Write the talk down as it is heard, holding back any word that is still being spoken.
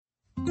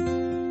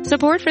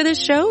Support for this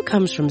show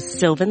comes from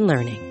Sylvan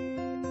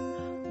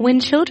Learning. When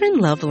children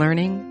love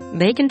learning,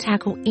 they can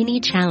tackle any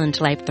challenge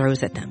life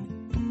throws at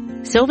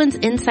them. Sylvan's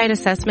Insight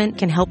Assessment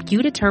can help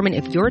you determine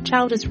if your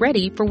child is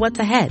ready for what's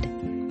ahead.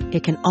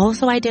 It can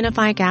also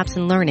identify gaps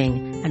in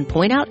learning and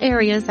point out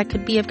areas that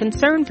could be of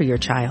concern for your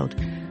child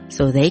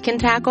so they can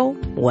tackle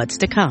what's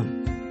to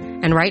come.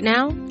 And right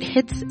now,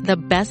 it's the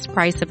best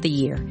price of the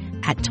year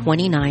at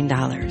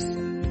 $29.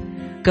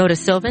 Go to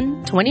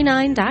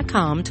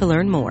sylvan29.com to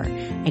learn more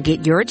and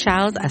get your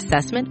child's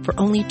assessment for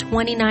only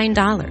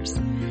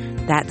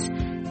 $29. That's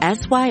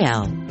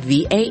SYLVAN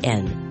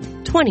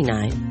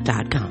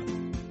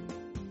 29.com.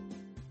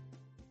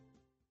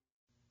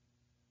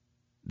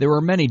 There are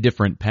many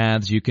different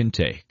paths you can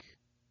take,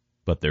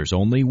 but there's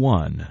only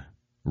one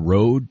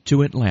road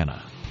to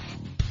Atlanta.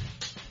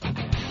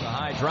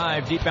 High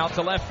drive deep out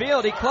to left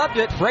field. He clubbed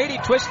it. Brady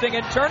twisting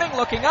and turning,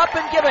 looking up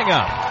and giving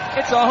up.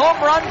 It's a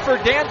home run for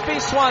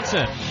Dansby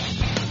Swanson.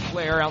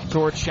 Flair out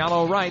towards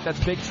shallow right. That's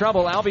big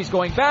trouble. Albies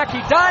going back. He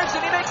dives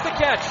and he makes the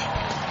catch.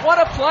 What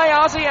a play,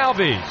 Ozzie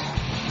Albies.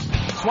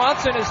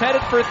 Swanson is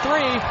headed for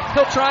three.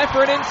 He'll try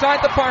for it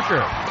inside the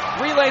Parker.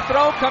 Relay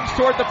throw comes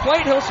toward the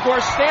plate. He'll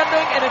score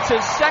standing, and it's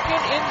his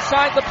second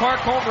inside the park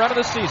home run of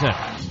the season.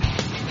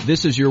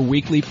 This is your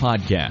weekly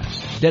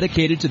podcast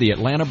dedicated to the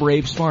Atlanta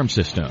Braves farm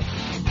system.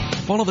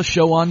 Follow the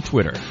show on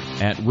Twitter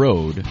at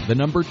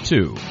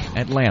road2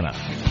 Atlanta.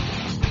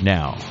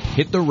 Now,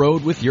 hit the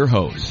road with your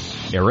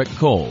hosts, Eric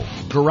Cole,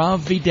 Gaurav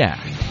Vidak,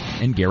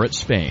 and Garrett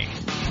Spain.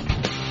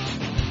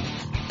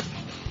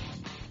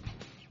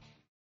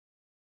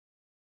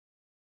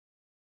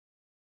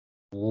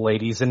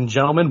 Ladies and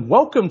gentlemen,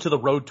 welcome to the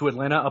Road to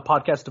Atlanta, a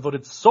podcast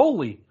devoted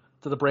solely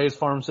to the Braves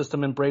farm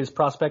system and Braves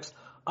prospects.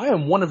 I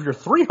am one of your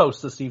three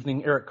hosts this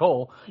evening, Eric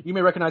Cole. You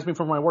may recognize me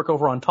from my work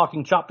over on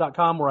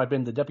TalkingChop.com, where I've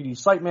been the deputy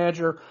site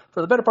manager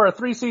for the better part of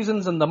 3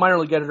 seasons and the minor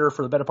league editor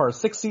for the better part of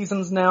 6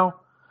 seasons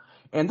now.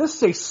 And this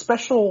is a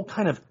special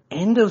kind of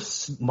end of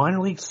minor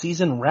league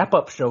season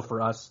wrap-up show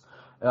for us.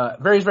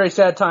 Very, very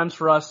sad times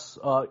for us.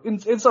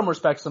 In some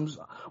respects,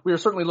 we are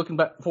certainly looking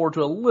forward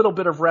to a little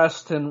bit of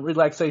rest and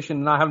relaxation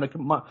and not having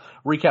to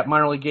recap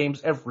minor league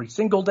games every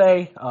single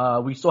day.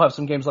 We still have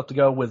some games left to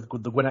go with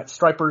the Gwinnett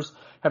Stripers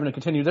having to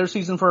continue their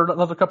season for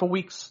another couple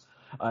weeks,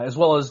 as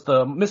well as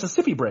the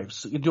Mississippi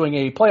Braves doing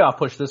a playoff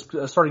push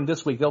starting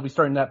this week. They'll be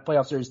starting that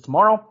playoff series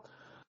tomorrow.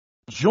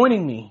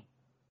 Joining me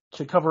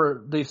to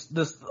cover this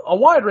a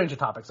wide range of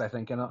topics, I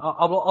think, and a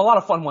lot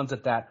of fun ones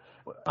at that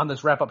on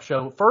this wrap-up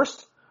show.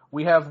 First,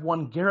 we have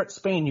one Garrett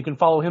Spain. You can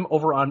follow him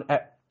over on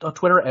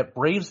Twitter at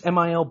Braves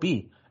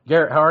MiLB.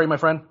 Garrett, how are you, my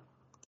friend?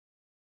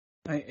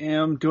 I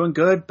am doing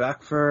good.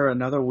 Back for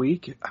another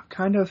week.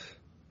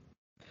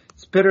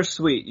 It's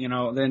bittersweet,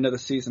 the end of the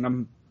season.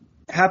 I'm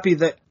happy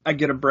that I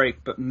get a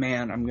break, but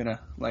man, I'm going to,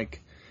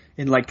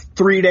 in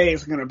 3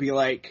 days, I'm going to be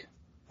like,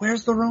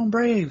 where's the Rome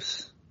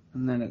Braves?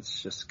 And then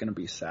it's just going to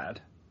be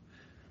sad.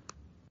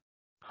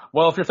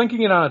 Well, if you're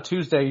thinking it on a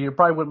Tuesday, you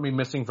probably wouldn't be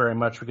missing very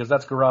much because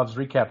that's Gaurav's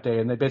recap day,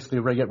 and they basically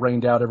get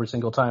rained out every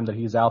single time that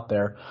he's out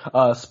there.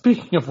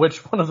 Speaking of which,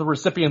 one of the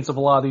recipients of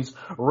a lot of these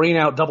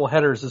rain-out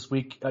doubleheaders this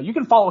week, you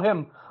can follow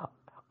him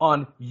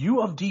on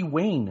U of D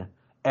Wayne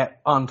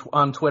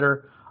on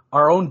Twitter.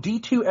 Our own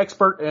D2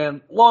 expert and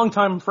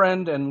longtime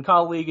friend and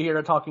colleague here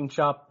at Talking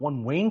Shop,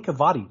 one Wayne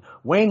Cavati.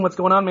 Wayne, what's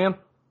going on, man?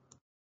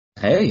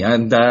 Hey,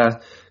 I'm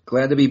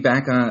glad to be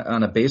back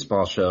on a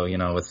baseball show,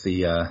 with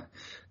the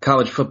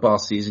college football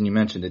season. You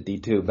mentioned it,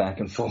 D2 back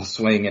in full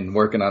swing and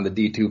working on the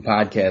D2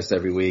 podcast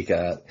every week.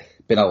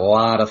 Been a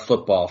lot of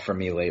football for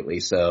me lately.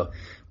 So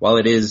while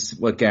it is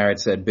what Garrett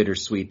said,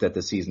 bittersweet that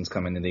the season's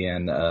coming to the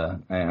end,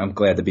 I'm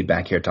glad to be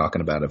back here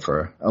talking about it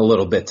for a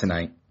little bit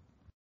tonight.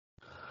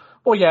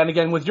 Well, yeah, and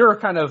again, with your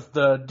kind of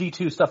the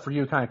D2 stuff for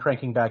you kind of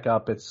cranking back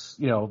up, it's,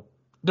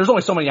 there's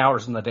only so many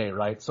hours in the day,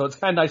 right? So it's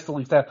kind of nice to at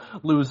least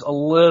lose a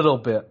little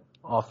bit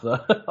off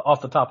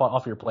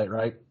your plate,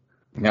 right?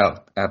 No,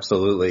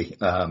 absolutely.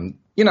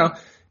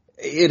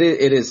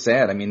 It is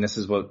sad. I mean, this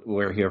is what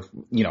we're here,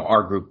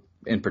 our group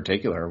in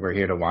particular, we're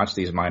here to watch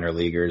these minor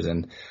leaguers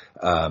and,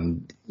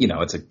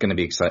 it's going to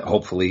be exciting.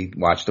 Hopefully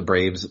watch the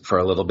Braves for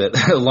a little bit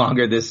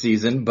longer this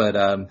season. But,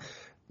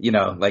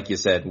 like you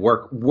said,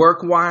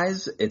 work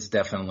wise, it's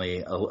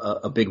definitely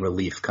a big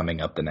relief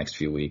coming up the next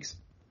few weeks.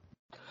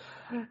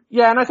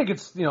 Yeah, and I think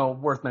it's,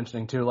 worth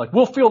mentioning too,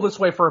 we'll feel this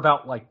way for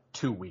about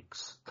 2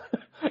 weeks.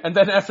 And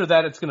then after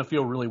that, it's going to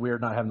feel really weird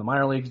not having the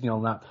minor leagues,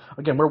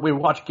 we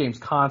watch games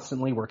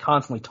constantly. We're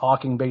constantly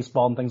talking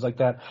baseball and things like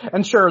that.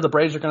 And sure, the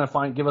Braves are going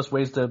to give us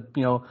ways to,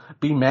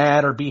 be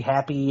mad or be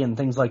happy and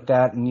things like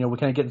that. And, we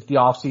kind of get into the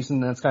off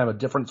season and it's kind of a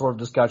different sort of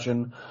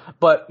discussion.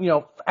 But,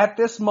 at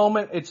this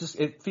moment, it's just,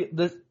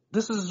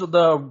 this is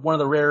one of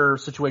the rare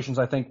situations,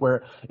 I think,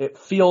 where it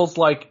feels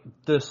like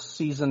this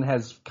season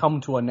has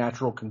come to a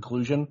natural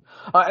conclusion.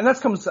 And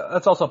that's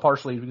also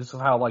partially because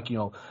of how,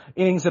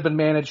 innings have been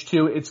managed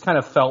too. It's kind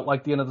of felt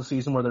like the end of the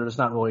season where they're just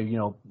not really,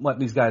 letting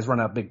these guys run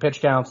out big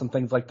pitch counts and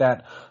things like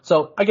that.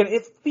 So again,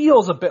 it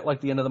feels a bit like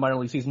the end of the minor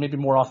league season, maybe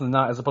more often than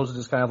not, as opposed to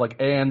just kind of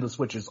and the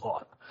switch is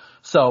on.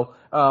 So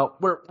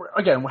we're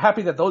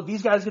happy that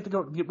these guys get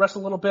to get rest a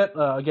little bit.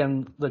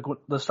 Again,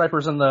 the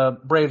Stripers and the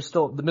Braves,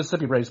 still the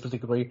Mississippi Braves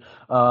particularly,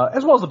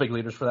 as well as the big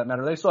leaders for that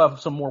matter, they still have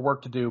some more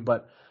work to do.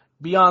 But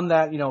beyond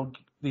that,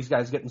 these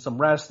guys getting some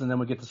rest, and then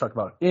we get to talk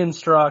about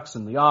instructs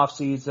and the off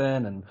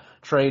season and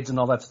trades and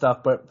all that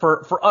stuff. But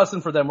for us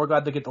and for them, we're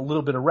glad to get a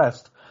little bit of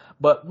rest.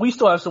 But we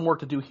still have some work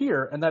to do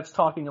here, and that's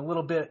talking a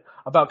little bit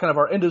about kind of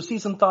our end of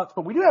season thoughts.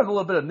 But we do have a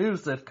little bit of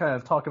news to kind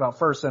of talk about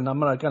first, and I'm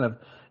going to kind of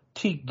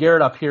tee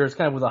Garrett up here. It's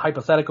kind of with a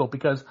hypothetical,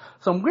 because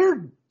some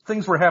weird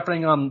things were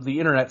happening on the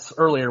internet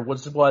earlier.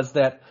 Was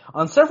that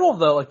on several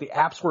of the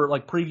apps were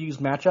previews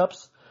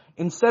matchups.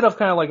 Instead of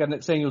kind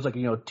of saying it was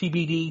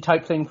TBD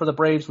type thing for the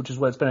Braves, which is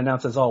what it's been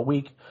announced as all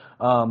week,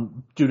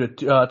 due to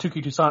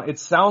Touki Toussaint. It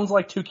sounds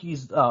like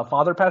Touki's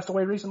father passed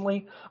away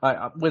recently.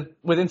 With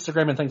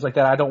Instagram and things like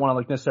that, I don't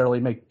want to necessarily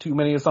make too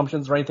many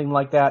assumptions or anything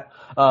like that.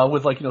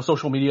 With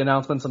social media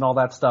announcements and all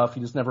that stuff,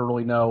 you just never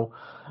really know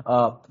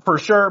for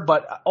sure.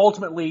 But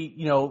ultimately,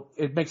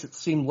 it makes it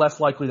seem less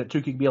likely that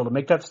Touki could be able to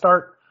make that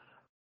start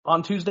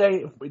on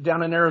Tuesday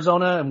down in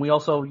Arizona. And we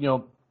also,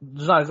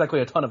 there's not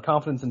exactly a ton of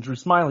confidence in Drew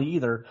Smyly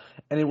either.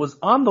 And it was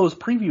on those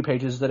preview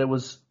pages that it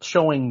was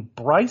showing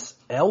Bryce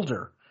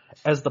Elder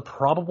as the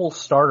probable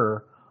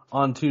starter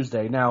on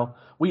Tuesday. Now,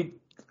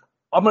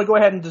 I'm going to go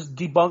ahead and just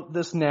debunk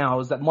this now,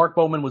 is that Mark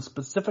Bowman was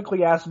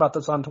specifically asked about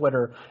this on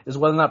Twitter, is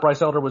whether or not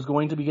Bryce Elder was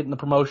going to be getting the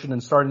promotion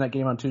and starting that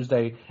game on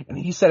Tuesday. And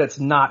he said it's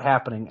not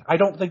happening. I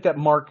don't think that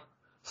Mark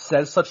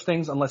says such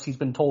things unless he's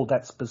been told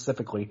that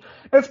specifically.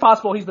 It's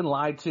possible he's been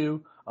lied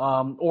to.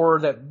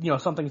 Or that,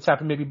 something's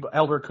happened. Maybe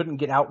Elder couldn't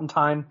get out in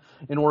time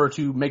in order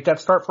to make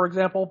that start, for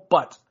example.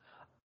 But,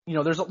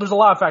 there's a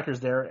lot of factors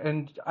there.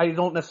 And I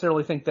don't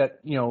necessarily think that,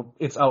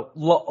 it's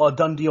a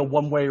done deal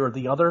one way or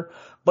the other.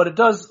 But it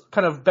does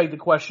kind of beg the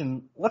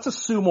question, let's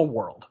assume a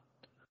world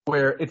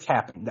where it's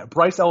happening, that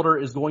Bryce Elder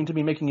is going to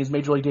be making his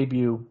Major League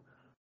debut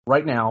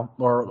right now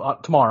or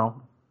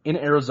tomorrow in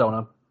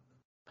Arizona.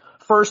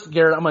 First,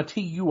 Garrett, I'm going to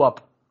tee you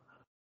up.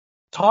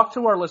 Talk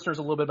to our listeners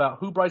a little bit about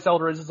who Bryce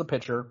Elder is as a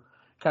pitcher,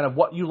 kind of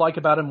what you like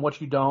about him, what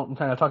you don't, and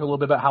kind of talk a little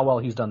bit about how well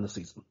he's done this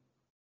season.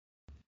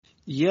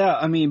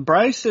 Yeah,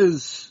 Bryce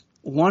is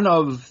one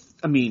of,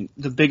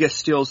 the biggest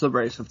steals the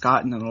Braves have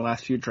gotten in the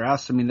last few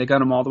drafts. They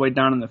got him all the way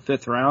down in the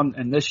 5th round,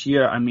 and this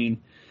year,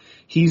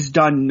 he's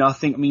done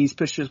nothing. He's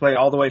pitched his way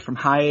all the way from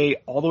high A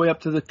all the way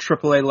up to the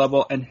AAA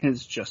level, and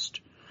has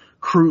just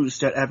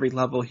cruised at every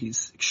level.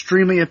 He's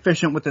extremely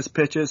efficient with his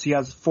pitches. He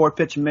has a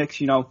 4-pitch mix,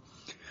 We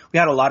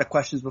had a lot of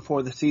questions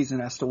before the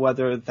season as to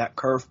whether that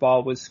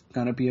curveball was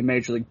going to be a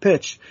major league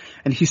pitch.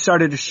 And he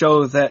started to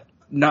show that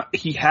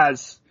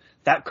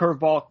that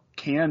curveball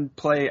can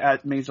play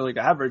at major league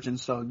average. And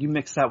so you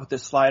mix that with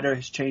his slider,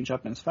 his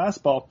changeup, and his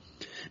fastball.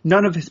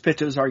 None of his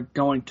pitches are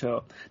going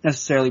to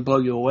necessarily blow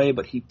you away,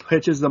 but he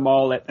pitches them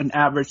all at an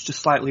average to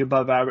slightly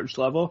above average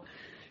level.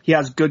 He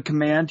has good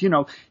command.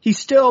 He's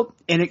still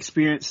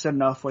inexperienced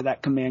enough where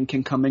that command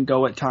can come and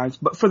go at times.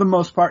 But for the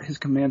most part, his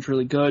command's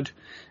really good.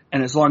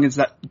 And as long as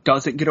that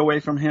doesn't get away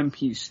from him,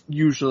 he's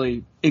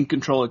usually in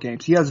control of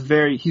games.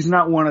 He's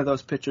not one of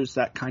those pitchers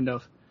that kind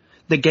of,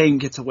 the game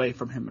gets away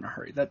from him in a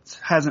hurry. That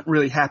hasn't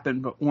really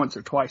happened but once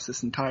or twice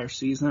this entire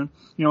season.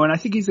 And I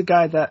think he is a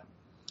guy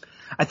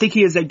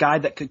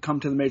that could come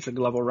to the major league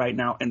level right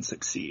now and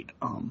succeed.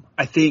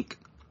 I think,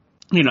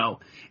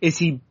 is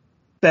he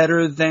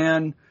better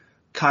than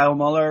Kyle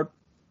Muller?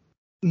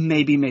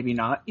 Maybe, maybe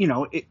not.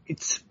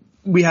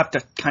 We have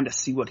to kind of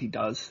see what he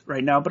does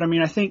right now. But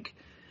I think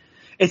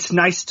it's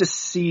nice to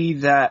see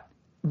that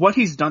what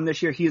he's done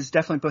this year, he has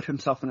definitely put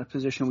himself in a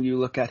position where you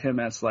look at him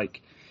as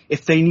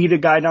if they need a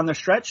guy down the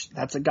stretch,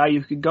 that's a guy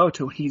you could go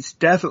to. He's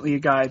definitely a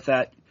guy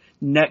that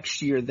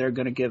next year they're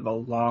going to give a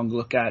long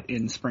look at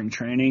in spring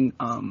training.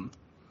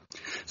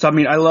 So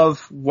I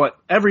love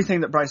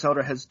everything that Bryce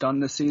Elder has done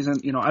this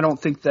season. I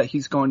don't think that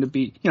he's going to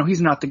be,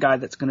 he's not the guy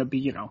that's going to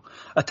be,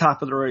 a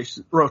top of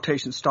the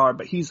rotation star,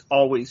 but he's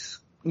always,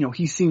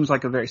 he seems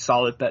like a very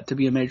solid bet to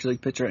be a major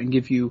league pitcher and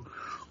give you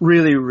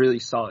really, really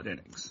solid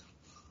innings.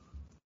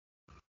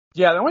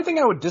 Yeah, the only thing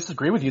I would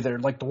disagree with you there,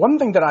 the one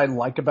thing that I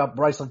like about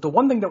Bryce, the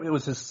one thing that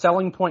was his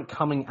selling point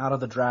coming out of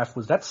the draft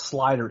was that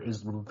slider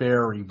is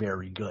very,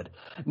 very good.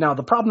 Now,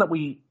 the problem that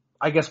we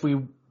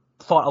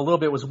thought a little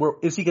bit was,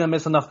 is he going to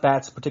miss enough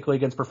bats, particularly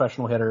against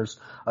professional hitters?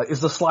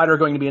 Is the slider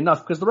going to be enough?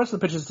 Because the rest of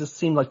the pitches just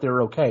seemed like they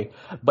were okay.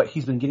 But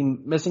he's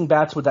been missing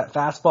bats with that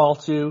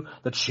fastball too.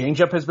 The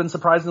changeup has been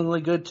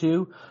surprisingly good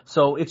too.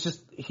 So it's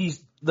just,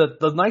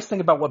 the nice thing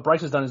about what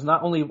Bryce has done is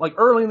not only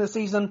early in the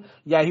season,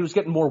 yeah, he was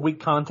getting more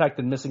weak contact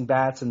and missing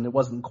bats and it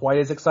wasn't quite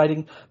as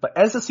exciting. But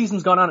as the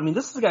season's gone on,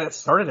 this is a guy that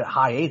started at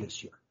high A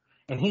this year.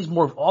 And he's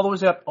moved all the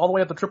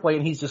way up to AAA,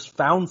 and he's just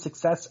found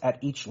success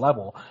at each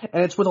level.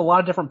 And it's with a lot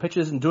of different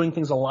pitches and doing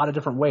things a lot of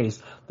different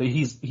ways.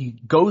 He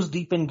goes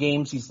deep in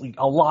games. He's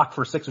a lock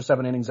for 6 or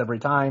 7 innings every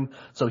time.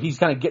 So he's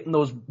kind of getting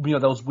those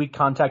weak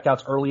contact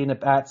outs early in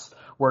at bats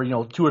where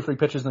 2 or 3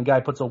 pitches and the guy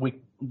puts a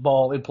weak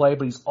ball in play.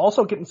 But he's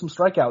also getting some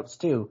strikeouts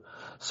too.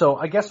 So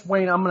I guess,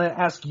 Wayne, I'm going to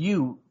ask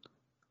you,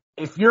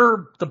 if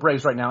you're the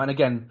Braves right now, and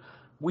again,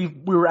 we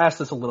were asked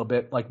this a little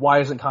bit, like why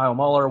isn't Kyle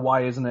Muller,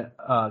 why isn't it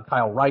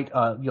Kyle Wright,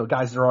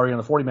 guys that are already on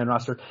the 40-man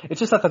roster. It's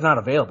just that they're not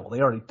available.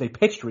 They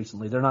pitched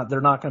recently. They're not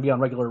going to be on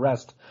regular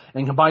rest.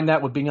 And combine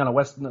that with being on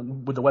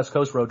with the West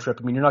Coast road trip.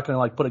 I mean, you're not going to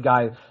like put a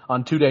guy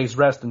on 2 days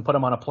rest and put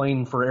him on a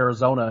plane for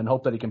Arizona and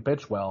hope that he can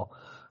pitch well.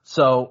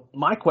 So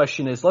my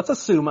question is, let's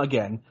assume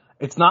again,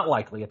 it's not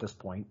likely at this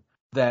point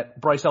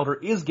that Bryce Elder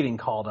is getting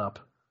called up.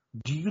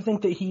 Do you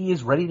think that he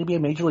is ready to be a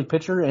major league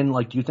pitcher, and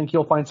do you think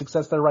he'll find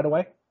success there right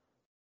away?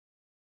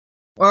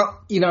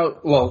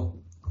 Well,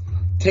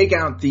 take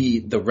out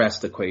the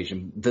rest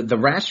equation. The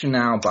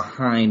rationale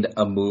behind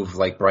a move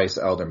like Bryce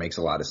Elder makes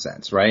a lot of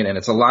sense, right? And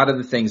it's a lot of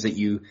the things that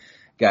you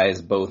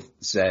guys both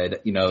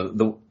said.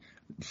 The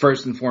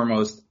first and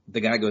foremost, the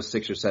guy goes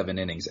 6 or 7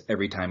 innings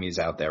every time he's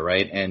out there,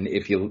 right? And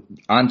if you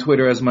on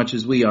Twitter as much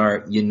as we are,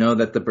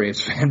 that the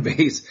Braves fan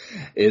base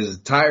is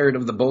tired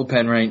of the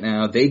bullpen right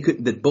now. The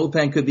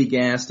bullpen could be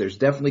gassed. There's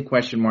definitely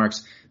question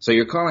marks. So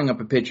you're calling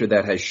up a pitcher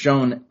that has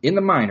shown in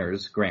the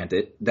minors,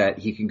 granted, that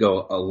he can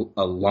go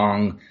a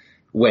long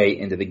way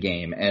into the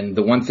game. And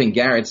the one thing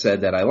Garrett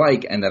said that I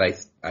like and that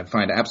I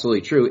find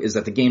absolutely true is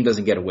that the game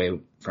doesn't get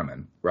away from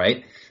him,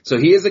 right? So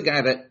he is a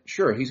guy that,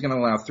 sure, he's going to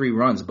allow 3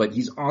 runs, but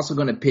he's also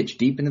going to pitch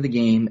deep into the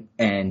game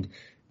and,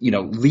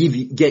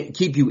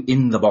 keep you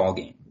in the ball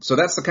game. So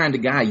that's the kind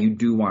of guy you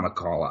do want to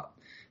call up.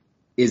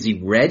 Is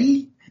he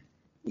ready?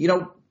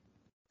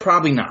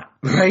 Probably not,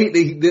 right?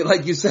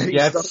 Like you said,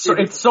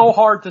 it's so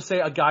hard to say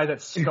a guy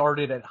that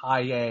started at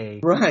high A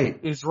right.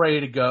 is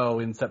ready to go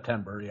in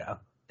September, yeah.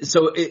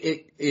 So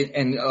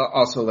and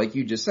also like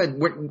you just said,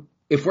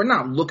 if we're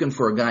not looking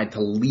for a guy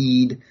to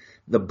lead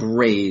the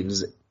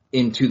Braves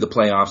into the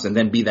playoffs and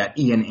then be that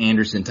Ian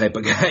Anderson type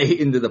of guy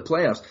into the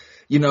playoffs,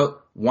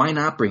 why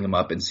not bring him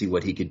up and see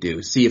what he could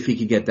do? See if he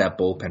could get that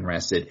bullpen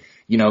rested.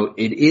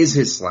 It is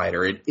his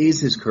slider. It is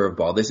his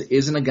curveball. This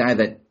isn't a guy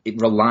that it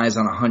relies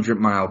on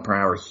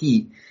 100-mile-per-hour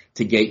heat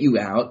to get you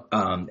out.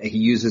 He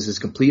uses his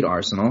complete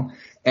arsenal,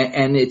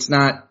 and it's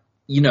not.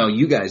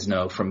 You guys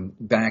know from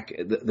back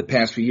the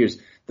past few years,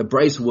 the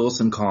Bryce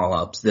Wilson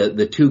call-ups, the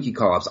Tukey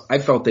call-ups, I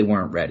felt they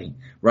weren't ready,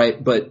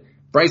 right? But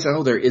Bryce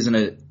Elder isn't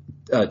a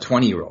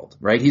 20-year-old,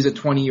 right? He's a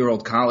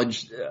 20-year-old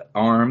college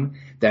arm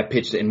that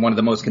pitched in one of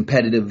the most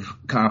competitive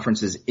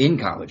conferences in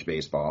college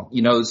baseball.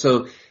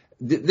 So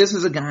this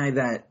is a guy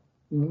that,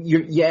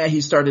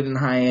 he started in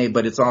high A,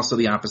 but it's also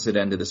the opposite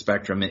end of the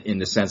spectrum in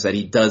the sense that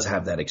he does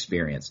have that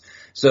experience.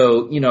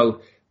 So,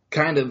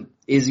 kind of,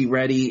 is he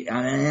ready?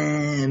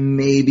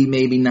 Maybe,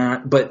 maybe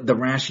not. But the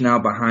rationale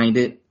behind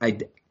it,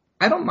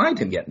 I don't mind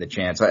him getting the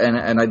chance.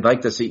 And I'd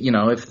like to see,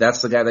 if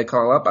that's the guy they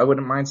call up, I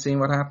wouldn't mind seeing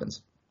what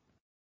happens.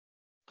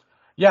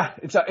 Yeah,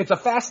 it's a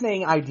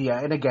fascinating idea.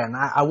 And again,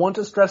 I want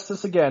to stress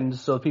this again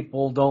so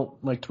people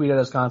don't tweet at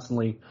us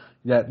constantly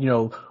that,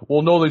 no,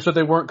 they said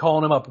they weren't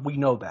calling him up. We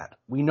know that.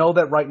 We know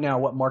that right now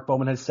what Mark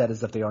Bowman has said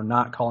is that they are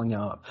not calling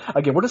him up.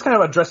 Again, we're just kind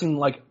of addressing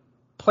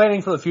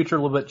planning for the future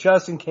a little bit,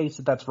 just in case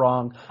that's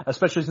wrong,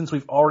 especially since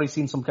we've already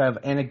seen some kind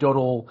of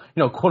anecdotal,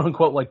 quote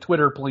unquote,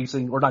 Twitter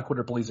policing, or not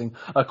Twitter policing,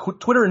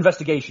 Twitter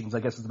investigations, I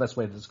guess is the best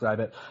way to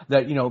describe it,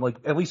 that,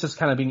 at least it's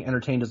kind of being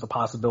entertained as a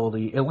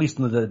possibility, at least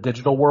in the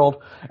digital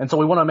world. And so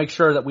we want to make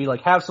sure that we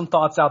have some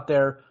thoughts out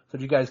there so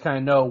that you guys kind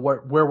of know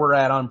where we're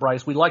at on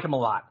Bryce. We like him a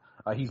lot.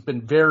 He's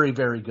been very,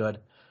 very good.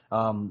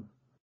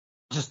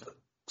 Just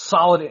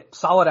solid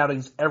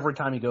outings every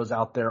time he goes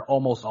out there,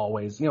 almost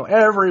always.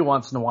 Every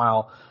once in a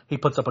while he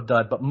puts up a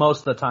dud, but most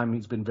of the time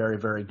he's been very,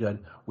 very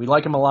good. We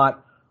like him a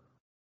lot.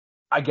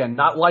 Again,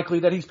 not likely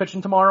that he's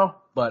pitching tomorrow,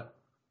 but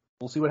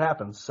we'll see what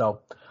happens.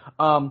 So,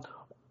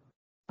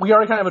 we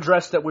already kind of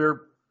addressed that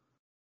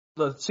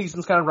the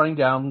season's kind of running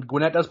down.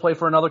 Gwinnett does play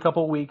for another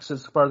couple of weeks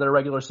as part of their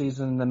regular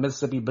season, and then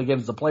Mississippi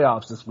begins the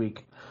playoffs this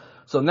week.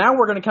 So now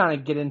we're going to kind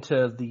of get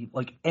into the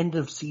end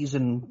of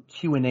season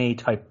Q&A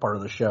type part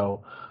of the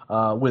show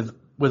with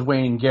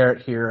Wayne and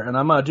Garrett here, and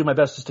I'm going to do my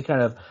best just to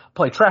kind of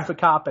play traffic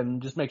cop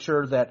and just make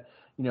sure that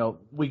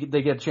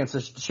they get a chance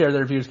to share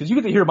their views, because you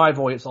get to hear my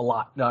voice a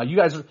lot. You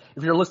guys,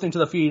 if you're listening to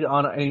the feed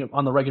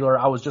on the regular,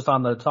 I was just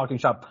on the Talking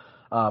Shop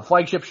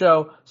flagship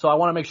show, so I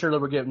want to make sure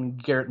that we're giving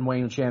Garrett and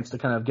Wayne a chance to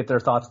kind of get their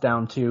thoughts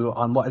down too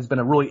on what has been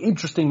a really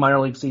interesting minor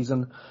league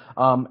season.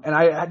 And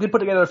I did put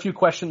together a few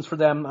questions for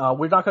them.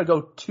 We're not going to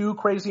go too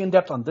crazy in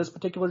depth on this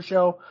particular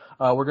show.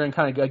 We're going to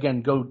kind of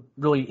again go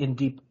really in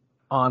deep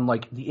on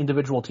the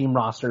individual team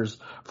rosters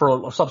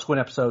for subsequent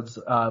episodes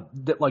in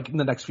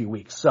the next few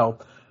weeks. So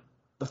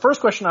the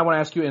first question I want to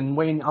ask you, and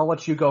Wayne, I'll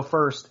let you go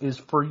first, is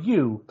for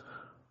you.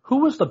 Who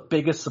was the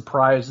biggest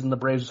surprise in the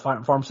Braves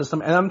farm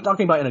system? And I'm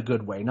talking about in a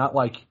good way, not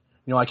I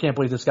can't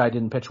believe this guy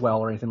didn't pitch well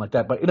or anything like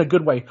that, but in a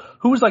good way.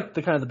 Who was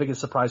the biggest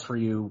surprise for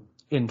you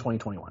in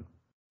 2021?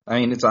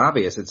 I mean, it's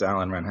obvious it's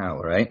Alan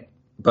Renhel, right?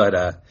 But,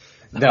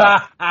 no.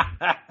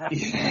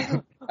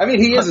 I mean,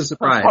 he is a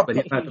surprise, but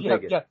he's not the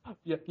biggest.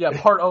 Yeah,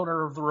 part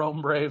owner of the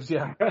Rome Braves,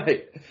 yeah.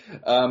 Right.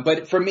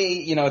 But for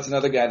me, it's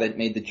another guy that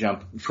made the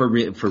jump for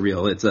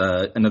real. It's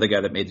another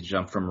guy that made the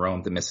jump from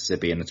Rome to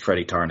Mississippi, and it's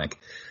Freddie Tarnick,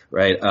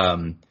 right?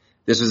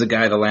 This was a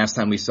guy, the last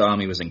time we saw him,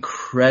 he was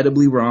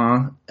incredibly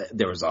raw.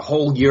 There was a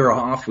whole year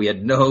off. We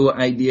had no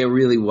idea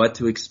really what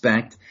to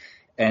expect.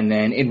 And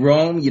then in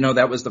Rome,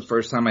 that was the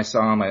first time I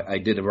saw him. I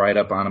did a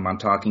write-up on him on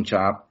Talking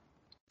Chop.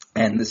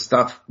 And the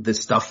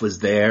stuff was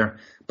there,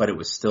 but it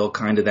was still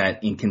kind of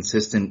that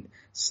inconsistent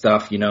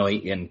stuff,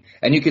 and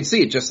you could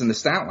see it just in the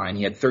stat line.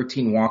 He had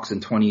 13 walks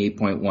and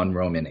 28.1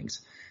 Rome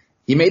innings.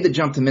 He made the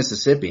jump to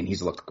Mississippi, and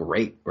he's looked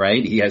great,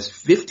 right? He has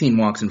 15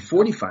 walks and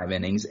 45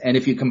 innings, and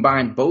if you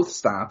combine both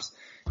stops,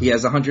 he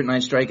has 109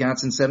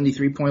 strikeouts and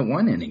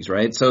 73.1 innings,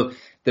 right? So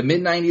the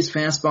mid-90s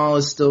fastball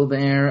is still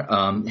there.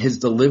 His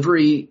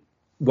delivery,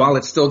 while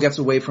it still gets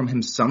away from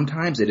him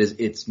sometimes,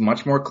 it's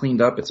much more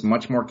cleaned up. It's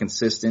much more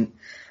consistent.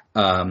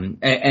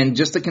 And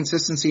just the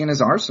consistency in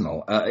his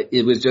arsenal.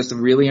 It was just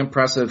really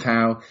impressive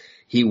how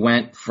he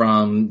went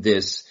from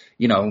this,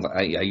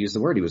 I use the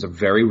word, he was a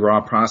very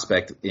raw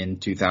prospect in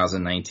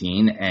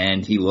 2019,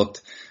 and he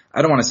looked,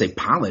 I don't want to say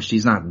polished,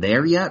 he's not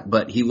there yet,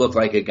 but he looked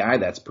like a guy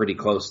that's pretty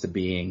close to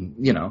being,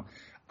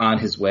 on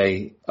his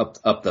way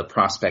up the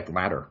prospect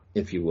ladder,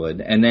 if you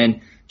would. And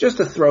then just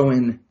to throw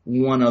in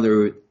one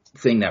other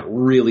thing that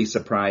really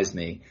surprised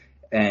me,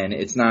 and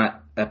it's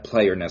not a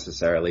player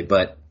necessarily,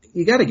 but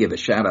you got to give a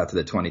shout out to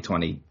the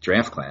 2020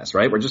 draft class,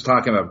 right? We're just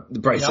talking about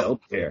Bryce Elder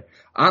here.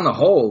 On the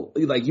whole,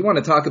 you want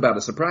to talk about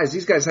a surprise.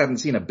 These guys haven't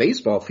seen a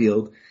baseball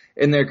field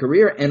in their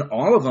career, and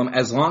all of them,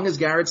 as long as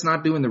Garrett's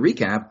not doing the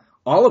recap,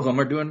 all of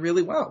them are doing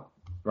really well,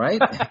 right?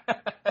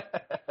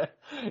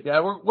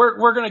 Yeah,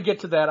 we're going to get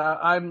to that.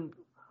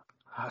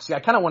 I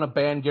kind of want to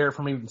ban Garrett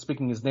from even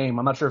speaking his name.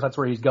 I'm not sure if that's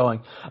where he's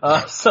going.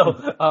 But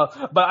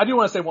I do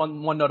want to say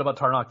one note about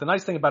Tarnock. The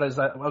nice thing about it is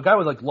that a guy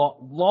with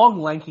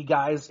long, lanky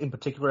guys in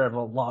particular have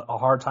a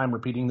hard time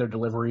repeating their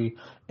delivery.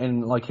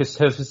 And his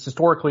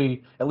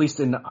historically, at least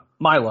in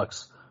my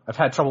looks, I've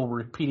had trouble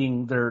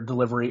repeating their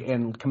delivery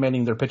and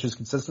commanding their pitches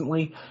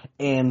consistently.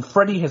 And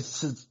Freddie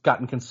has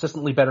gotten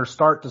consistently better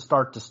start to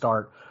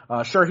start.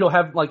 Sure, he'll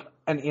have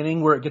an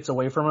inning where it gets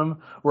away from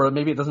him, where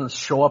maybe it doesn't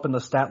show up in the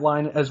stat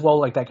line as well,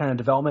 like that kind of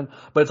development.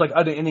 But it's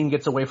an inning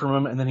gets away from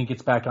him and then he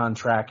gets back on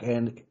track.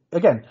 And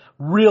again,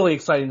 really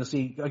exciting to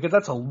see.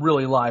 That's a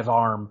really live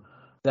arm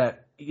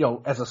that,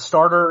 as a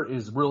starter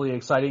is really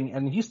exciting.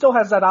 And he still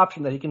has that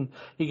option that he can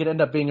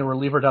end up being a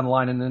reliever down the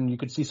line, and then you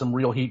could see some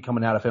real heat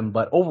coming out of him.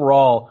 But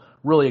overall,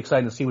 really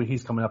exciting to see what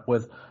he's coming up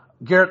with.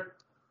 Garrett,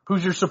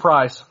 who's your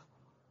surprise?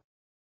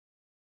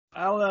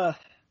 I'll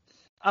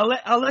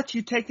let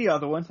you take the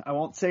other one. I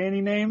won't say any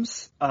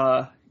names.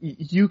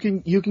 You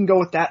can go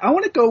with that. I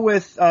want to go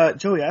with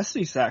Joey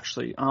Estes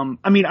actually.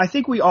 I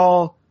think we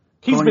all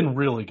he's been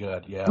really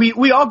good. Yeah.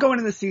 We all go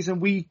into the season,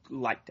 we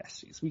liked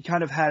Estes. We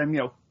kind of had him,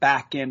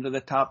 back into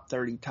the top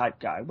 30 type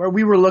guy. Where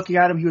we were looking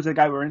at him, he was a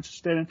guy we were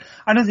interested in.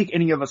 I don't think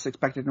any of us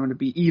expected him to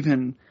be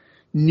even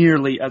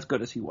nearly as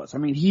good as he was.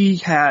 He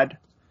had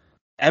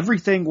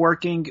everything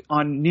working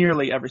on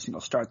nearly every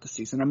single start this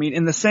season.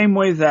 In the same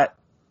way that,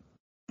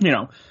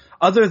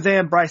 other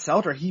than Bryce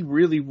Elder, he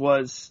really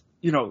was,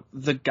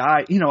 the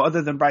guy,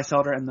 other than Bryce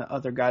Elder and the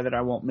other guy that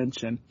I won't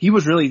mention, he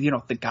was really,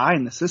 the guy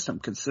in the system,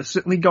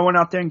 consistently going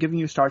out there and giving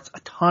you starts, a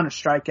ton of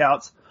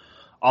strikeouts.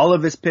 All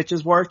of his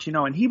pitches worked,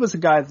 and he was a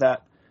guy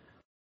that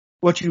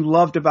what you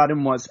loved about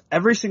him was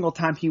every single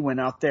time he went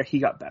out there, he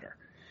got better.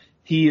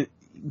 He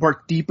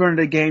worked deeper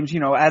into games,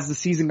 as the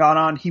season got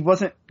on. He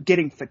wasn't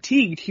getting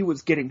fatigued. He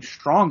was getting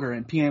stronger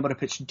and being able to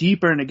pitch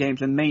deeper into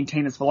games and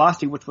maintain his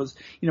velocity, which was,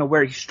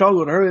 where he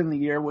struggled early in the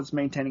year was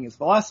maintaining his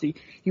velocity.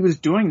 He was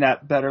doing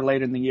that better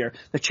late in the year.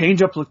 The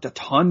changeup looked a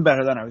ton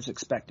better than I was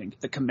expecting.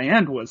 The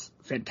command was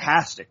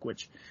fantastic,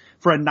 which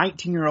for a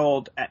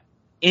 19-year-old at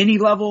any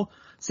level,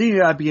 seeing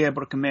a guy be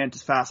able to command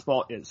his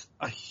fastball is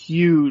a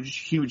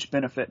huge, huge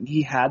benefit. And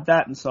he had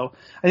that. And so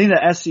I think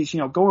that Estes,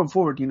 going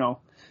forward,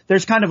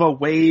 there's kind of a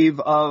wave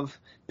of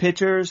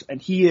pitchers, and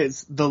he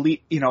is the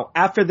lead,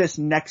 after this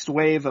next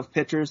wave of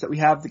pitchers that we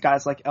have, the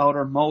guys like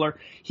Elder, Mueller,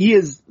 he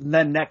is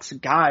the next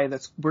guy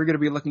we're going to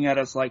be looking at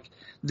as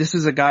this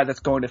is a guy that's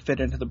going to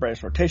fit into the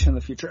Braves rotation in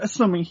the future,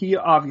 assuming he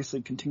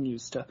obviously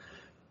continues to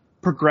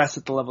progress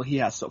at the level he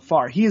has so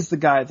far. He is the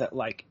guy that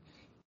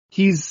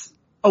he's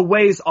a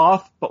ways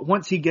off, but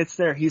once he gets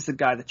there, he's the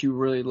guy that you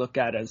really look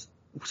at as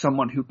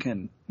someone who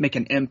can make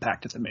an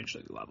impact at the major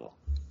league level.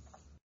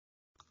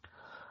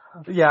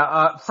 Yeah,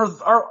 I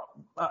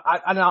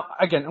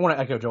want to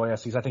echo Joey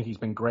Estes. I think he's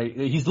been great.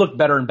 He's looked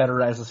better and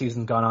better as the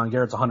season's gone on.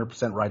 Garrett's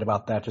 100% right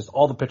about that. Just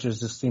all the pitches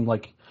just seem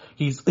like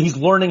he's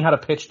learning how to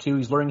pitch too.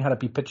 He's learning how to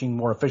be pitching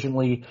more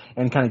efficiently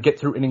and kind of get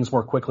through innings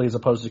more quickly as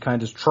opposed to kind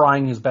of just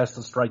trying his best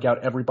to strike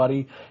out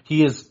everybody.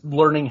 He is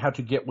learning how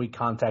to get weak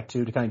contact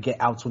too, to kind of get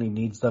outs when he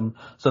needs them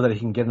so that he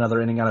can get another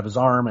inning out of his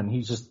arm. And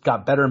he's just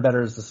got better and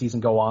better as the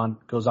season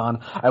goes on.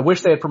 I wish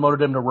they had promoted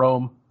him to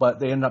Rome, but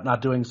they ended up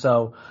not doing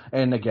so.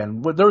 And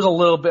again, there was a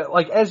little bit,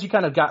 as you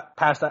kind of got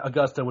past that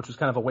Augusta, which was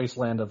kind of a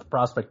wasteland of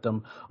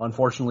prospectdom,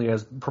 unfortunately,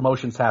 as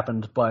promotions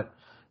happened. But,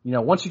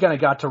 once you kind of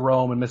got to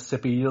Rome and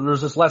Mississippi, there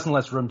was just less and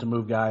less room to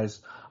move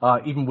guys,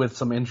 even with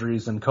some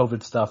injuries and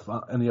COVID stuff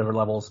in the other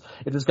levels.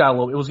 It was getting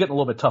a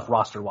little bit tough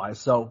roster-wise.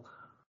 So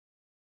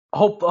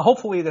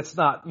hopefully that's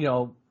not,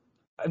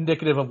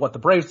 indicative of what the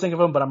Braves think of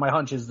him, but my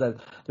hunch is that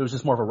it was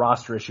just more of a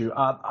roster issue.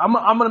 I'm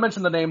going to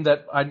mention the name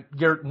that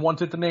Garrett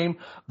wanted to name,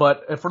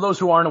 but for those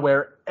who aren't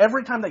aware,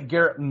 every time that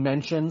Garrett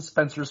mentions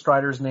Spencer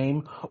Strider's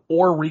name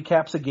or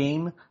recaps a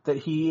game that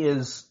he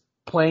is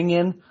playing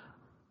in,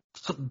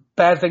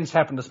 bad things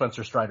happen to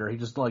Spencer Strider. He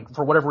just,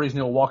 for whatever reason,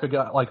 he'll walk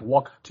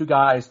two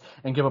guys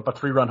and give up a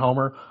 3-run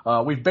homer.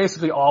 We've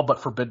basically all but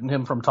forbidden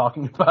him from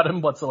talking about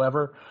him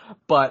whatsoever,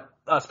 but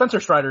Spencer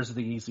Strider's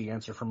the easy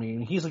answer for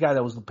me. He's a guy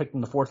that was picked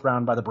in the 4th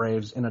round by the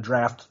Braves in a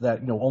draft that,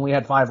 only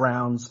had 5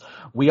 rounds.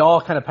 We all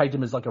kind of pegged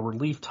him as like a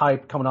relief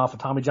type coming off of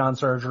Tommy John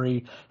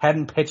surgery,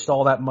 hadn't pitched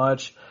all that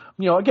much.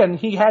 Again,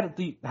 he had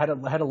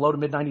a low to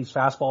mid 90s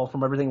fastball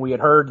from everything we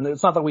had heard. And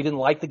it's not that we didn't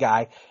like the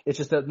guy. It's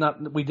just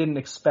that we didn't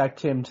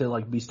expect him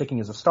to be sticking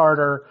as a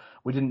starter.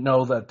 We didn't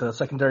know that the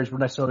secondaries were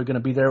necessarily going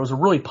to be there. It was a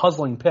really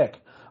puzzling pick.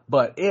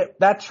 But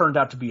that turned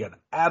out to be an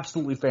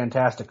absolutely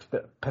fantastic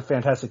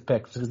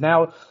pick because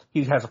now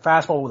he has a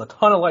fastball with a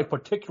ton of life,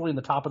 particularly in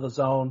the top of the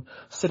zone,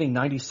 sitting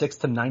 96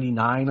 to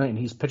 99, and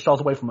he's pitched all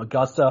the way from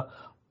Augusta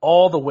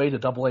all the way to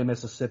Double-A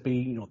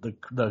Mississippi.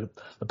 The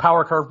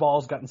power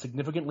curveball's gotten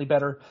significantly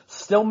better.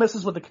 Still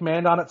misses with the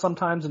command on it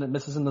sometimes, and it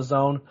misses in the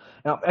zone.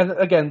 Now, and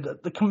again,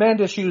 the command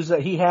issues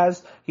that he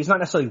has, he's not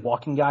necessarily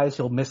walking guys.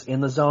 He'll miss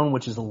in the zone,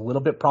 which is a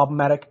little bit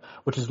problematic,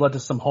 which has led to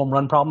some home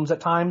run problems at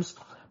times.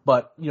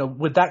 But,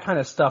 with that kind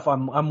of stuff,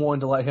 I'm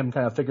willing to let him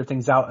kind of figure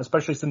things out,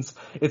 especially since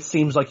it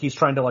seems like he's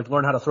trying to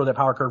learn how to throw that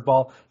power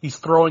curveball. He's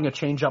throwing a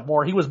changeup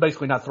more. He was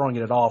basically not throwing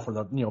it at all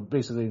for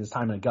basically his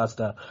time in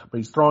Augusta, but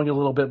he's throwing it a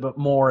little bit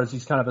more as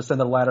he's kind of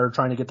ascended the ladder,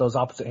 trying to get those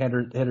opposite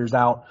hitters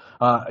out,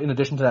 in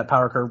addition to that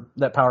power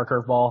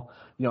curveball.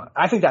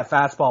 I think that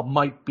fastball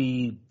might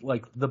be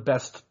the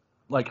best,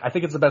 I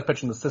think it's the best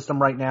pitch in the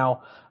system right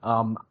now.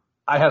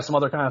 I have some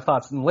other kind of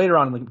thoughts and later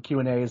on in the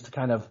Q&A is to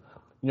kind of,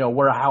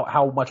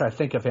 how much I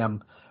think of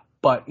him.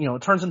 But,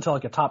 it turns into a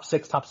top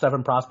 6, top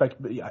 7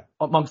 prospect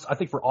amongst, I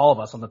think for all of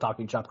us on the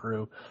Talking Chop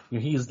crew.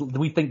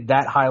 We think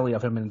that highly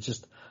of him, and it's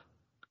just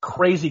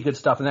crazy good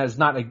stuff. And that is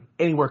not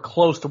anywhere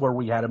close to where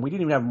we had him. We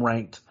didn't even have him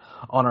ranked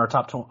on our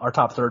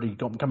top 30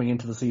 coming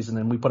into the season,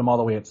 and we put him all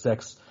the way at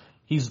 6.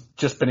 He's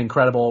just been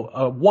incredible,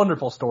 a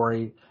wonderful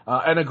story,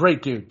 and a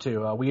great dude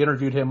too. We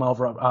interviewed him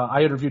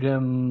I interviewed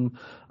him,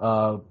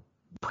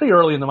 pretty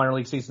early in the minor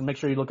league season. Make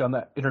sure you look on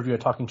that interview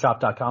at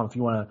talkingchop.com if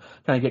you want to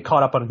kind of get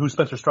caught up on who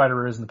Spencer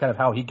Strider is and kind of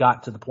how he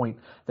got to the point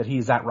that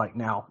he's at right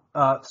now.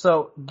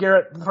 So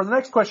Garrett, for the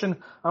next question,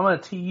 I'm going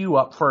to tee you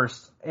up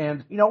first.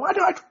 And,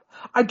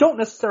 I don't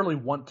necessarily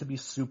want to be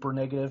super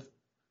negative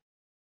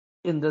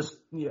in this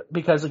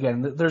because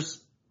again,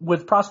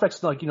 with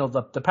prospects,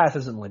 the path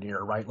isn't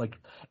linear, right?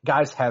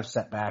 Guys have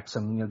setbacks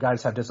and,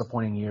 guys have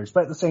disappointing years,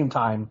 but at the same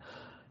time,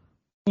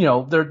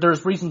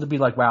 there's reason to be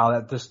wow,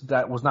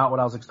 that was not what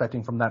I was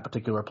expecting from that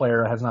particular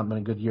player. It has not been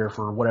a good year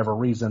for whatever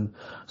reason.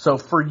 So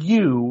for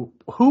you,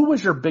 who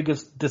was your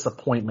biggest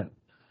disappointment,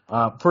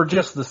 for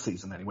just this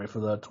season anyway, for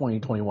the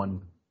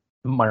 2021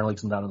 minor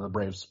leagues and down to the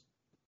Braves?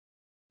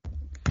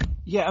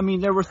 Yeah,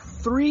 there were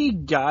 3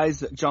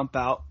 guys that jump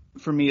out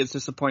for me as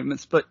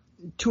disappointments, but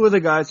 2 of the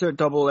guys are at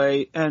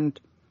Double-A and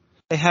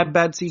they had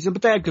bad season,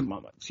 but they had good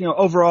moments.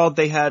 Overall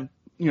they had,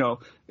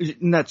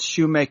 and that's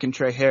Shoemake and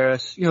Trey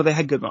Harris. They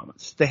had good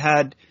moments.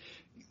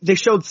 They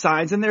showed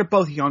signs, and they're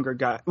both younger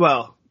guys.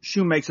 Well,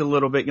 Shoemake's a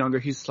little bit younger.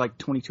 He's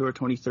 22 or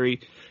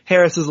 23.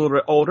 Harris is a little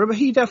bit older, but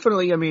he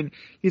definitely,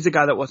 he's a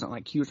guy that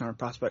wasn't huge on our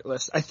prospect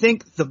list. I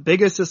think the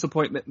biggest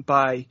disappointment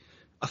by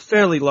a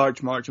fairly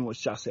large margin was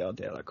Josiel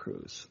De La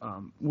Cruz.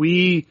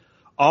 We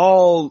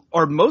all,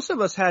 or most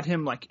of us had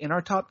him in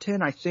our top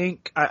 10, I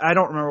think. I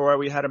don't remember where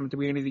we had him at the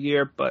beginning of the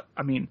year, but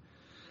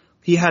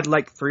he had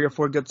 3 or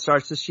 4 good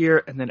starts this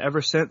year, and then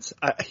ever since,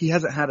 he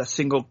hasn't had a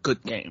single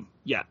good game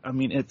yet.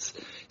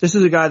 This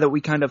is a guy that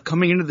we kind of,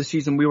 coming into the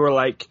season, we were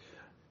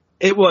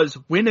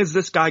when is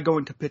this guy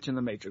going to pitch in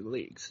the major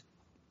leagues?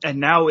 And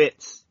now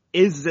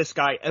is this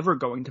guy ever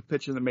going to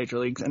pitch in the major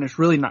leagues? And it's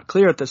really not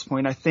clear at this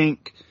point. I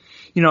think,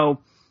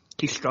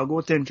 he struggled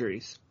with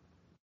injuries.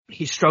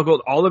 He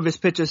struggled, all of his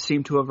pitches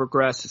seem to have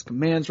regressed, his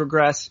commands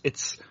regressed.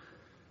 It's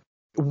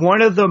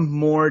one of the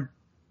more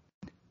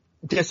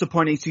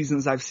disappointing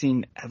seasons I've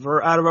seen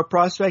ever out of a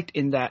prospect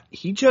in that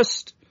he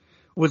just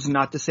was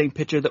not the same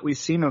pitcher that we've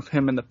seen of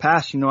him in the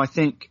past. I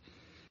think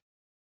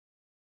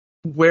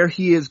where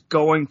he is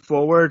going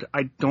forward,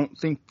 I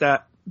think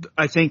that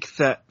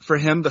for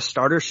him, the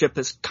startership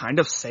has kind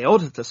of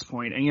sailed at this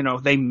point.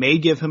 And, they may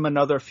give him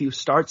another few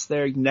starts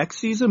there next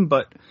season,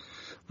 but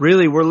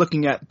really we're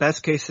looking at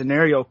best case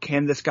scenario.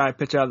 Can this guy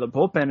pitch out of the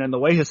bullpen? And the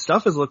way his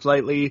stuff has looked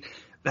lately,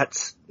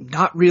 that's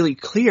not really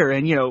clear.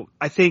 And,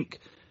 I think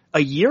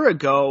a year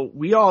ago,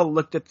 we all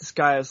looked at this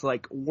guy as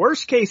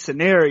worst case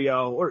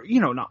scenario, or,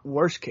 not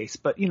worst case,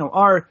 but,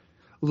 our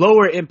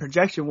lower end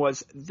projection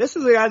was this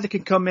is a guy that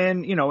can come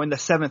in, in the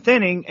 7th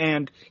inning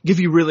and give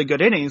you really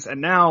good innings.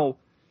 And now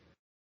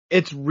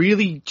it's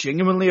really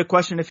genuinely a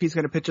question if he's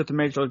going to pitch at the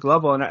major league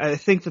level. And I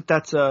think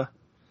that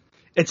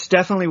it's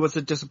definitely was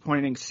a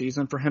disappointing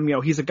season for him.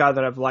 He's a guy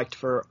that I've liked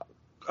for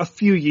a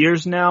few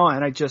years now,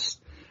 and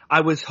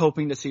I was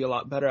hoping to see a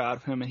lot better out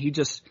of him, and he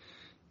just,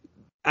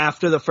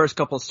 after the first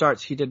couple of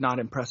starts, he did not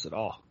impress at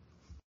all.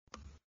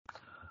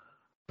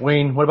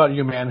 Wayne, what about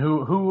you, man?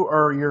 Who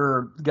are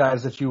your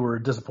guys that you were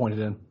disappointed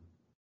in?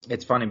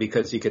 It's funny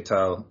because you could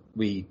tell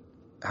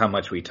how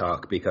much we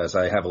talk, because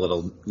I have a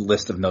little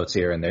list of notes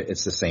here and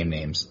it's the same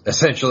names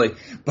essentially.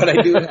 But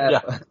I do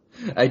have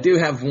I do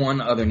have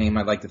one other name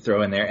I'd like to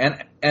throw in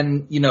there.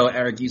 And you know,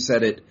 Eric, you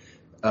said it.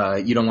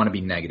 You don't want to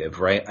be negative,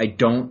 right? I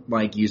don't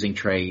like using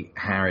Trey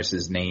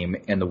Harris's name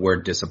and the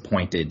word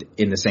disappointed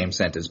in the same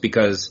sentence,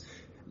 because,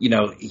 you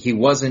know, he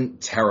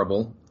wasn't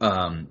terrible.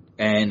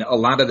 And a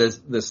lot of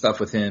the stuff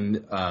with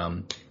him,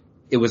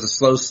 it was a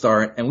slow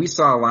start, and we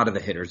saw a lot of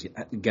the hitters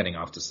getting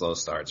off to slow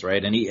starts,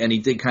 right? And he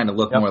did kind of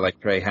look more like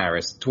Trey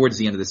Harris towards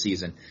the end of the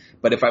season.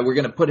 But if I were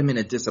going to put him in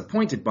a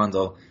disappointed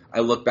bundle, I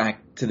look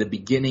back to the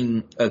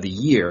beginning of the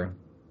year,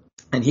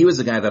 and he was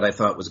a guy that I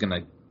thought was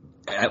going to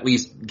at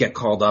least get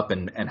called up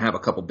and have a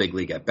couple big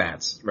league at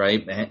bats,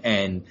 right?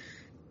 And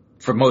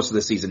for most of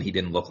the season, he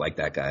didn't look like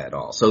that guy at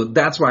all. So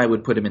that's why I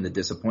would put him in the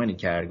disappointed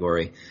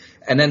category.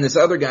 And then this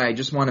other guy I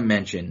just want to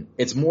mention,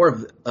 it's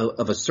more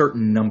of a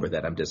certain number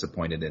that I'm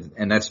disappointed in,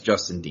 and that's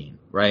Justin Dean,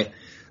 right?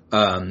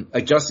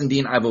 Justin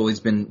Dean, I've always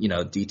been, you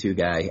know, D2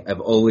 guy.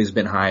 I've always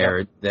been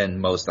higher than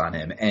most on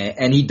him.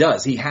 And he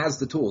has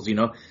the tools, you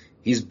know.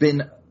 He's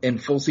been in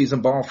full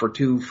season ball for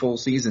 2 full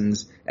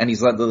seasons, and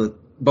he's led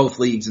both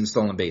leagues in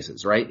stolen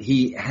bases, right?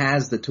 He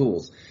has the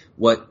tools.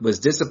 What was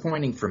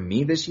disappointing for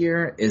me this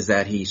year is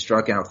that he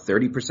struck out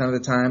 30% of the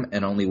time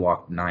and only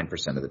walked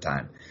 9% of the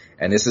time.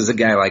 And this is a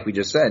guy, like we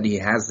just said, he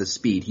has the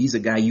speed. He's a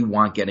guy you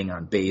want getting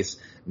on base,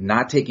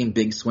 not taking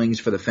big swings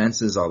for the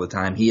fences all the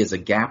time. He is a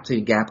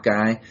gap-to-gap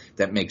guy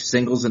that makes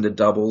singles into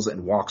doubles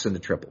and walks into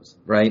triples,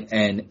 right?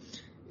 And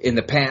in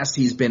the past,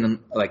 he's been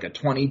like a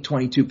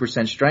 22%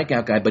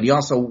 strikeout guy, but he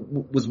also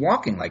was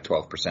walking like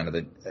 12% of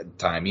the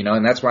time, you know,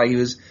 and that's why he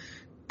was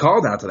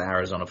called out to the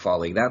Arizona Fall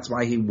League. That's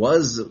why he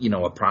was, you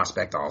know, a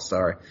prospect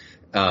all-star.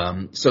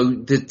 So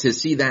to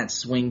see that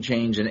swing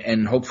change,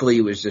 and hopefully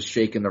it was just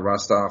shaking the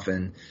rust off,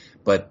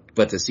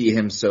 but to see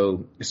him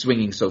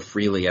swinging so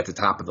freely at the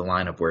top of the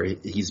lineup where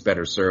he's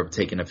better served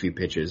taking a few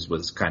pitches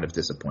was kind of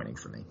disappointing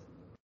for me.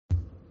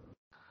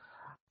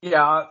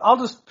 Yeah, I'll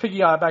just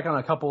piggyback on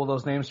a couple of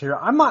those names here.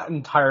 I'm not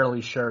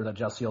entirely sure that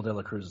Yasiel De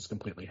La Cruz is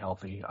completely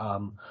healthy.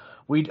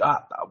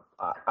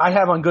 I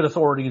have on good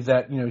authority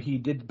that, you know, he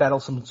did battle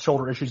some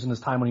shoulder issues in his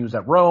time when he was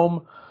at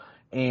Rome,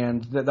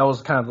 and that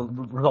was kind of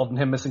the result in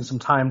him missing some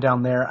time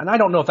down there. And I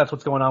don't know if that's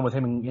what's going on with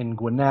him in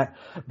Gwinnett,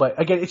 but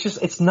again,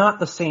 it's not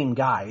the same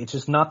guy. It's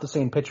just not the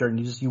same pitcher, and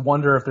you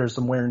wonder if there's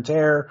some wear and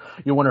tear.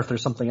 You wonder if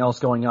there's something else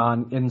going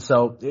on. And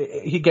so,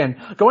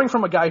 again, going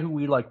from a guy who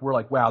we're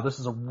like, wow, this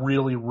is a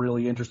really,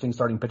 really interesting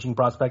starting pitching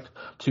prospect,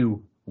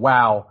 to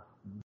wow,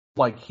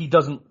 like he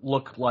doesn't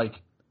look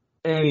like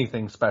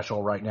anything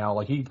special right now.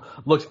 Like he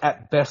looks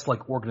at best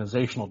like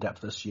organizational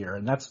depth this year,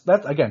 and that's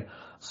again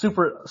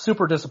super,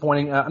 super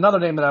disappointing. Another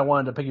name that I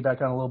wanted to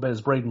piggyback on a little bit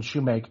is Braden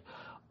Shoemake.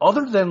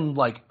 Other than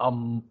like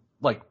 1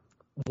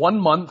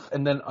 month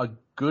and then a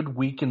good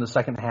week in the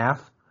second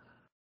half,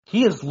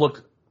 he has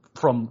looked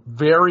from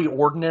very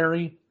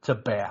ordinary to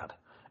bad.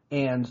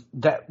 And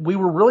that we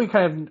were really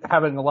kind of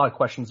having a lot of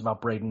questions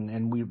about Braden,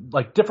 and we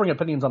like differing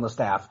opinions on the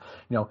staff.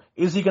 You know,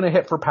 is he going to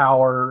hit for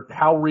power?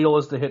 How real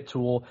is the hit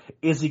tool?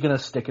 Is he going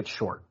to stick it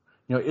short?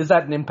 You know, is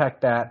that an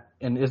impact bat?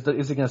 And is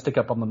he going to stick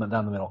up down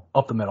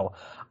the middle?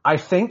 I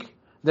think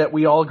that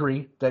we all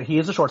agree that he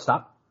is a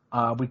shortstop.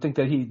 We think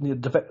that he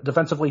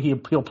defensively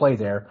he'll play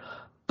there,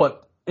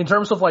 but in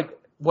terms of like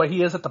what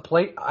he is at the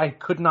plate, I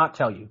could not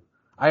tell you.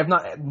 I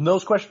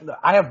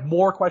have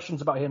more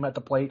questions about him at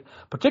the plate,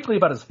 particularly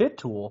about his hit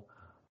tool,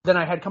 than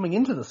I had coming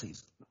into the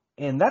season.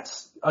 And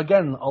that's,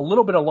 again, a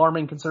little bit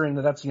alarming considering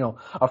that that's, you know,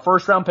 a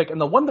first round pick.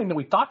 And the one thing that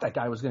we thought that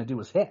guy was going to do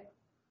was hit.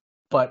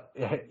 But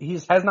he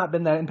has not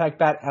been that impact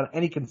bat on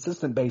any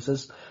consistent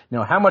basis. You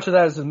know, how much of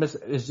that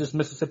is just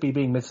Mississippi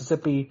being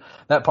Mississippi?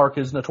 That park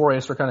is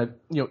notorious for kind of,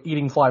 you know,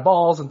 eating fly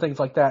balls and things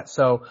like that.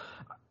 So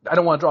I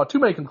don't want to draw too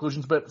many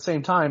conclusions, but at the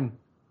same time,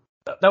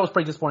 that was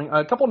pretty disappointing.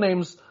 A couple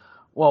names.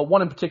 Well,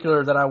 one in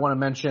particular that I want to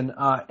mention,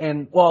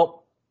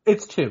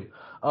 it's two.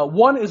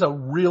 One is a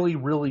really,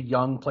 really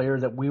young player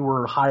that we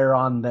were higher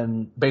on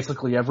than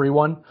basically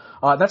everyone.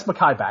 That's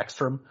Mekhi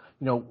Backstrom.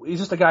 You know, he's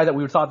just a guy that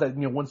we thought that,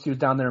 you know, once he was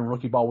down there in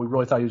rookie ball, we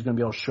really thought he was going to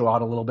be able to show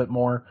out a little bit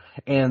more.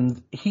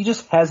 And he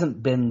just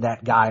hasn't been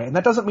that guy. And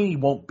that doesn't mean he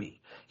won't be.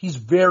 He's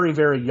very,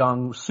 very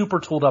young, super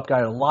tooled up guy,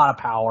 a lot of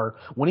power.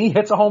 When he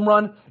hits a home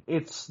run,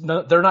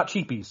 they're not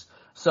cheapies.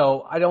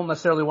 So I don't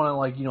necessarily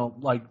want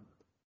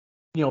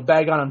to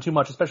bag on him too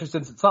much, especially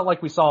since it's not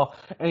like we saw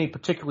any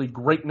particularly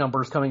great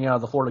numbers coming out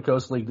of the Florida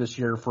Coast League this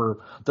year for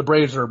the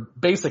Braves or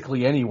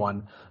basically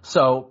anyone.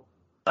 So,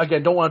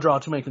 again, don't want to draw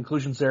too many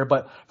conclusions there,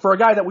 but for a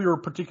guy that we were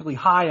particularly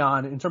high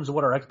on in terms of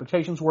what our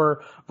expectations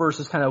were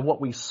versus kind of what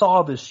we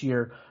saw this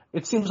year,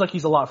 it seems like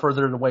he's a lot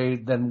further away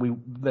than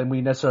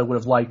we necessarily would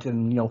have liked,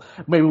 and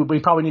maybe we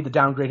probably need to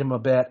downgrade him a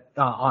bit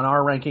on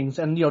our rankings,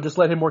 and just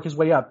let him work his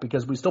way up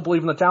because we still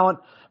believe in the talent,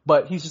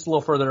 but he's just a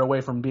little further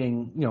away from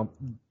being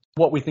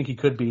what we think he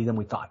could be than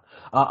we thought.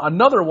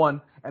 Another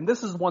one, and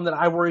this is one that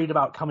I worried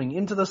about coming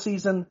into the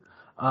season,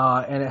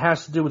 and it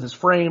has to do with his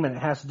frame, and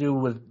it has to do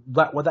with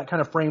that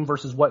kind of frame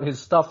versus what his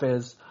stuff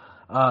is,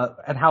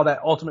 and how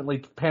that ultimately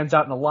pans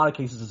out in a lot of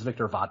cases is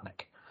Victor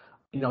Vodnik.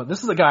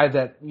 This is a guy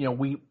that,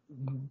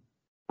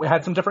 we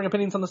had some different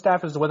opinions on the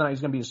staff as to whether or not he's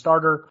going to be a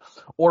starter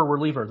or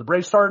reliever. The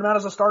Braves started him out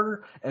as a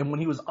starter, and when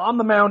he was on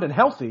the mound and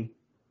healthy,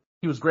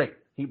 he was great.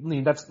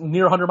 That's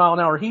near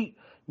 100-mile-an-hour heat.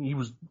 He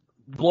was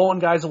blowing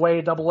guys away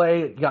at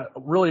Double-A. He got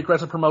really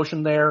aggressive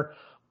promotion there,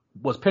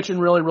 was pitching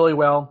really, really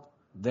well.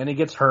 Then he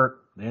gets hurt.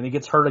 Then he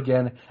gets hurt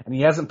again, and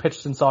he hasn't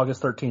pitched since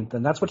August 13th.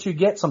 And that's what you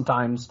get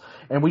sometimes.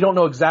 And we don't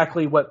know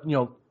exactly what,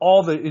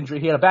 all the injury.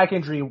 He had a back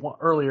injury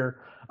earlier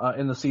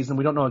in the season.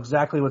 We don't know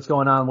exactly what's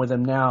going on with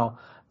him now.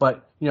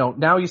 But,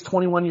 now he's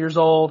 21 years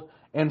old,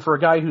 and for a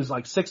guy who's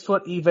like 6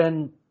 foot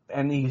even,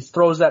 and he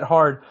throws that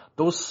hard,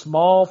 those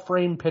small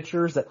frame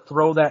pitchers that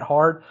throw that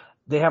hard,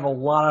 they have a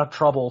lot of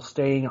trouble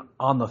staying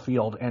on the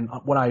field. And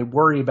what I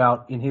worry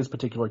about in his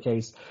particular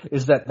case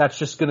is that that's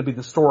just going to be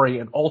the story,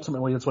 and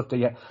ultimately that's what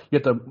you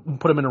have to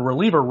put him in a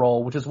reliever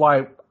role, which is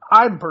why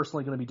I'm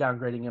personally going to be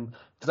downgrading him,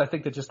 because I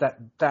think that just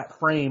that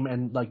frame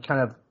and like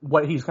kind of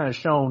what he's kind of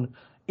shown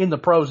in the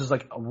pros is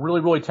like a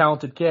really, really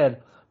talented kid,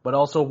 but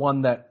also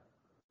one that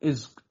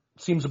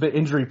seems a bit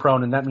injury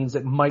prone, and that means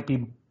he might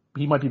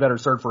be better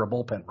served for a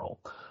bullpen role.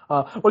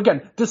 Well,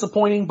 again,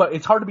 disappointing, but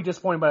it's hard to be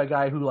disappointed by a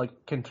guy who like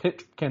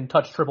can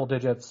touch triple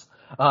digits,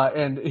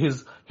 and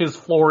his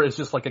floor is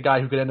just like a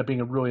guy who could end up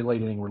being a really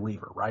late inning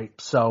reliever, right?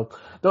 So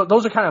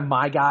those are kind of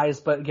my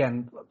guys, but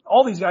again,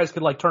 all these guys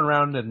could like turn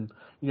around and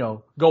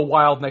go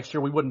wild next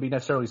year. We wouldn't be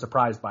necessarily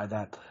surprised by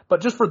that.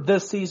 But just for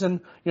this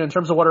season, in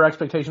terms of what our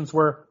expectations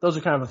were, those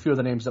are kind of a few of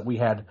the names that we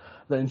had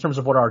in terms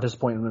of what our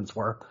disappointments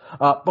were.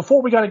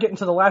 Before we got to get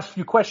into the last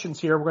few questions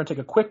here, we're going to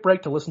take a quick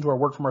break to listen to our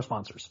word from our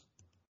sponsors.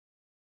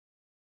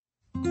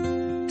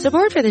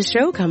 Support for this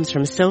show comes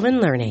from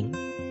Sylvan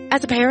Learning.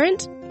 As a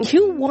parent,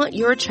 you want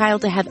your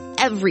child to have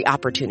every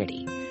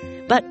opportunity,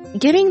 but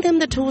giving them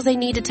the tools they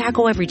need to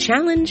tackle every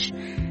challenge,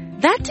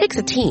 that takes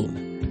a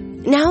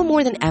team. Now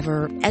more than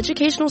ever,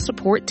 educational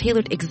support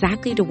tailored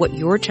exactly to what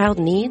your child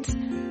needs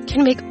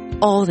can make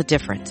all the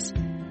difference.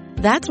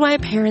 That's why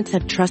parents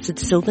have trusted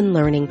Sylvan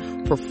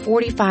Learning for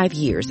 45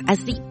 years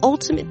as the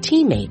ultimate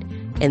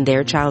teammate in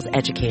their child's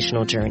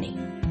educational journey,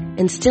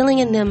 instilling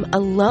in them a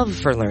love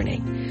for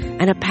learning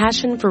and a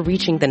passion for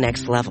reaching the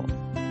next level.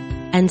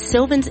 And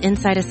Sylvan's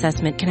Insight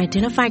Assessment can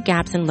identify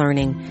gaps in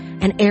learning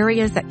and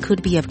areas that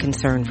could be of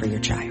concern for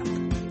your child.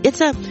 It's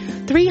a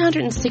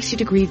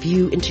 360-degree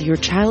view into your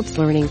child's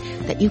learning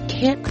that you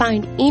can't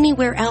find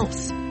anywhere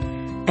else,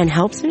 and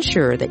helps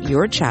ensure that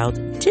your child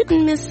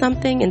didn't miss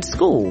something in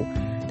school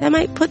that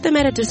might put them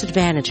at a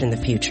disadvantage in the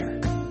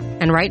future.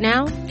 And right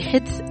now,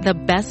 it's the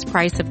best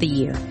price of the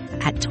year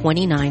at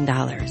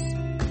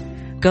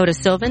 $29. Go to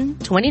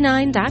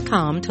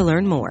sylvan29.com to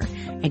learn more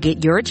and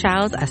get your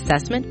child's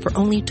assessment for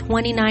only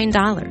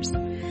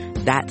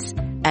 $29. That's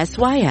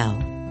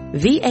SYLVAN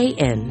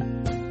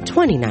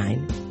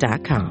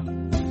 29.com.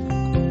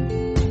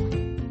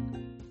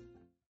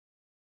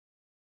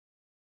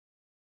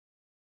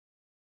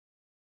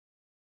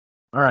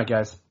 All right,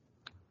 guys.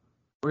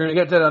 We're going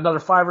to get to another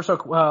 4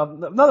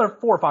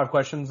 or 5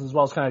 questions, as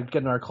well as kind of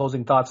getting our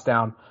closing thoughts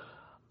down.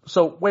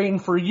 So, Wayne,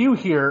 for you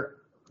here,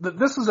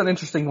 this is an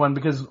interesting one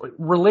because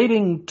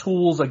relating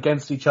tools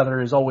against each other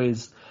is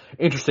always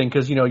interesting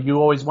because, you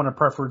always want to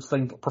prefer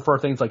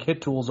things like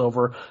hit tools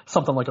over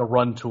something like a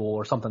run tool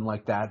or something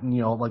like that. And,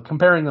 like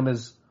comparing them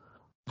is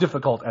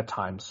difficult at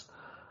times.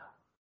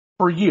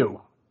 For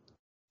you,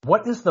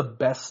 what is the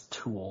best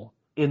tool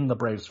in the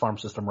Braves farm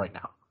system right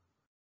now?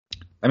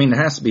 I mean, it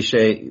has to be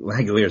Shea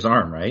Langolier's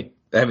arm, right?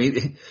 I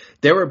mean,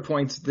 there were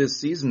points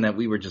this season that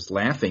we were just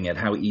laughing at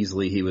how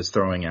easily he was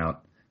throwing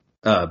out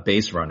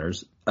base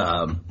runners.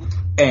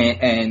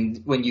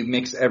 And when you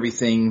mix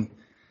everything,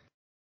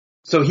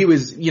 so he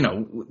was,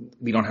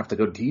 we don't have to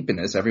go deep in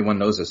this. Everyone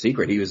knows the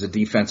secret. He was a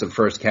defensive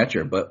first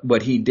catcher, but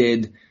what he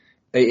did,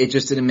 it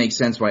just didn't make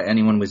sense why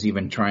anyone was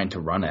even trying to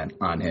run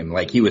on him.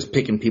 Like he was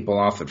picking people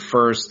off at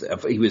first.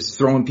 He was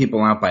throwing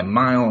people out by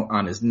mile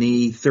on his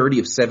knee, 30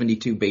 of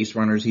 72 base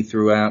runners he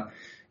threw out.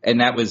 And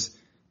that was,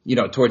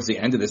 towards the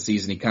end of the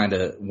season, he kind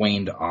of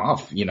waned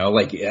off,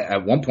 like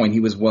at one point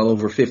he was well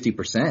over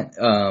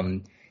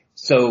 50%.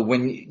 So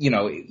when,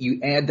 you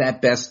add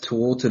that best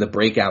tool to the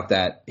breakout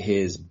that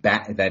his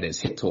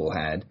hit tool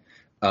had,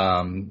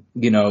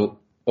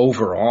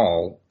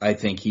 overall, I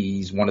think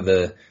he's one of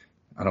the,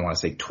 I don't want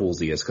to say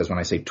toolsiest, because when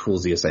I say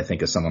toolsiest, I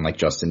think of someone like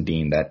Justin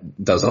Dean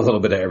that does a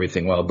little bit of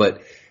everything well.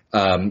 But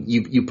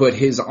you put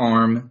his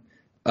arm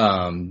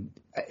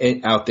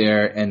out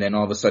there, and then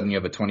all of a sudden you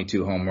have a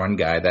 22 home run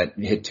guy that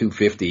hit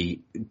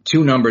 250,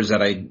 2 numbers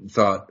that I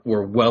thought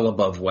were well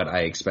above what I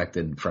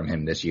expected from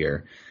him this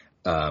year.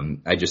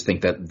 I just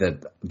think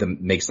that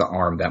makes the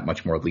arm that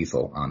much more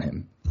lethal on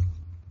him.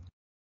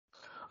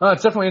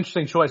 It's definitely an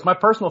interesting choice. My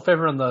personal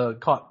favorite in the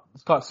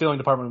caught stealing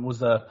department was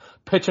the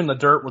pitch in the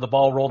dirt where the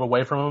ball rolled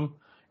away from him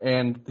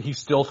and he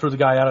still threw the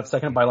guy out at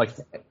second by like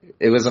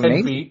it was 10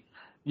 amazing. feet.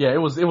 Yeah, it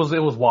was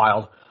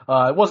wild.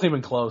 It wasn't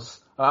even close.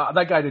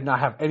 That guy did not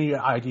have any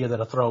idea that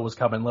a throw was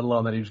coming, let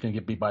alone that he was going to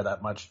get beat by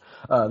that much.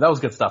 That was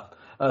good stuff.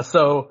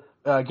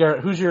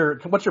 Garrett,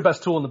 what's your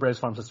best tool in the Braves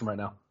farm system right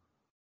now?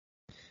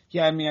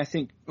 Yeah, I mean, I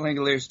think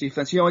Langelier's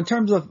defense, in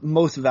terms of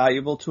most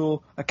valuable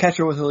tool, a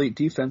catcher with elite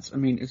defense, I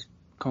mean, is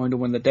going to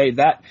win the day.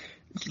 That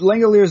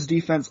Langelier's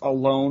defense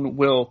alone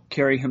will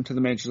carry him to the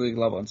major league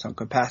level in some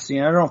capacity.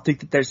 And I don't think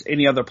that there's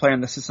any other player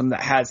in the system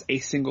that has a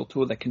single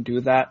tool that can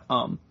do that.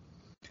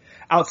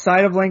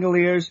 Outside of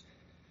Langelier's,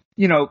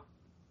 the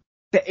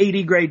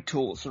 80 grade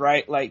tools,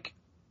 right? Like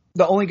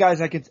the only guys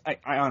I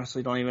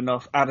honestly don't even know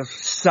if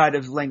outside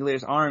of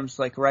Langelier's arms,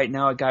 like right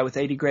now, a guy with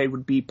 80 grade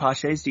would be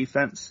Pache's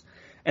defense.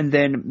 And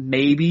then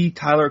maybe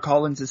Tyler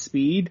Collins'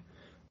 speed.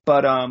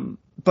 But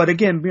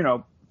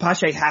again,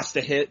 Pache has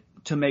to hit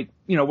to make,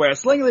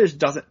 whereas Langelier's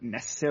doesn't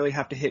necessarily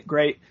have to hit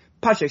great.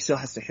 Pache still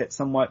has to hit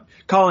somewhat.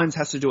 Collins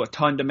has to do a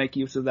ton to make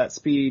use of that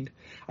speed.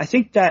 I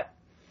think that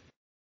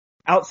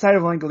outside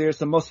of Langelier's,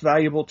 the most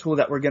valuable tool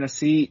that we're going to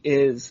see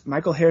is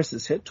Michael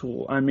Harris's hit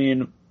tool. I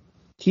mean,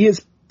 he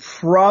is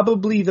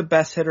probably the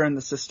best hitter in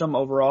the system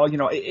overall.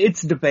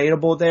 It's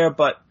debatable there,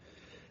 but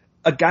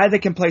a guy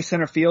that can play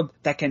center field,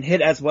 that can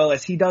hit as well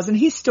as he does, and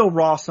he's still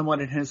raw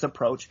somewhat in his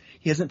approach.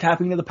 He isn't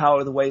tapping into the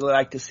power the way we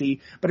like to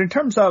see. But in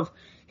terms of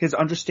his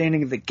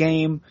understanding of the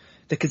game,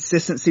 the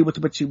consistency with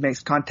which he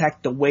makes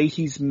contact, the way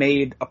he's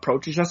made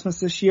approach adjustments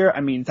this year, I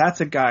mean,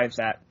 that's a guy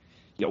that,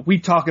 we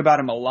talk about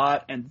him a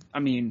lot, and I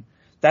mean,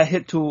 that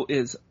hit tool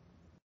is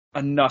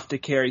enough to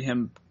carry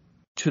him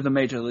to the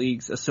major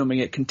leagues, assuming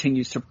it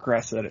continues to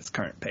progress at its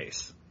current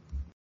pace.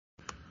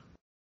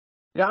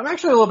 Yeah, I'm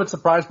actually a little bit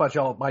surprised by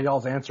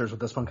y'all's answers with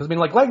this one because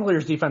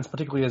Langelier's defense,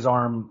 particularly his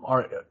arm,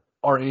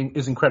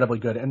 is incredibly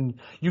good, and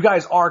you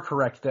guys are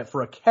correct that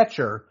for a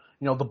catcher,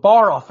 the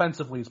bar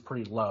offensively is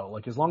pretty low.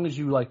 Like as long as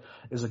you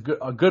is a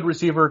good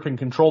receiver, can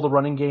control the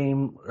running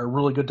game, are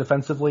really good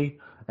defensively,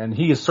 and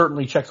he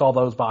certainly checks all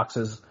those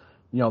boxes.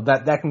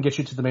 That can get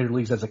you to the major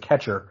leagues as a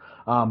catcher.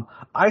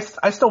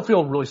 I still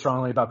feel really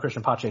strongly about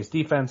Christian Pache's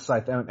defense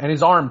and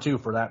his arm too,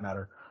 for that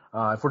matter.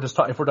 If we're just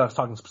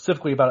talking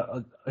specifically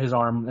about his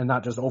arm and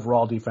not just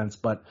overall defense,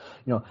 but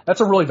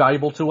that's a really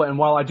valuable tool. And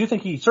while I do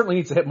think he certainly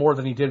needs to hit more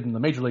than he did in the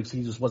major leagues,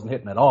 he just wasn't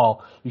hitting at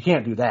all. You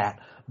can't do that.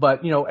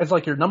 But as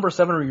like your number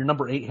 7 or your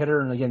number 8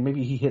 hitter, and again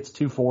maybe he hits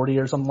 240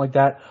 or something like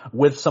that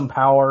with some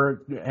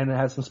power and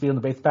has some speed on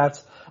the base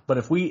paths. But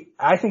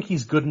I think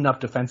he's good enough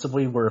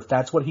defensively where if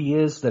that's what he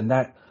is, then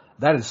that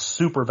is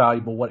super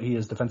valuable what he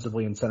is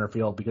defensively in center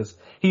field because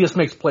he just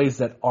makes plays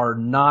that are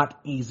not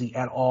easy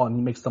at all and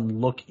he makes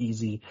them look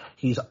easy.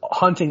 He's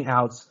hunting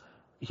outs.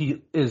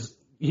 He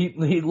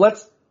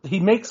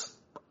makes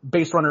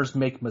base runners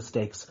make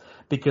mistakes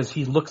because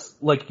he looks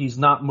like he's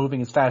not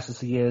moving as fast as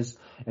he is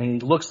and he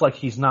looks like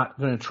he's not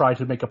going to try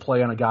to make a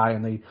play on a guy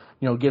and they,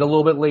 get a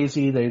little bit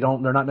lazy. They're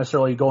not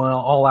necessarily going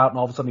all out and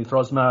all of a sudden he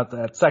throws them out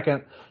at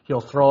second.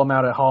 He'll throw them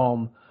out at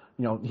home.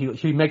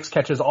 He makes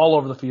catches all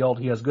over the field.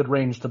 He has good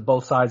range to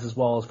both sides as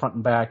well as front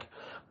and back.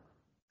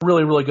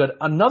 Really, really good.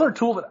 Another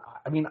tool that,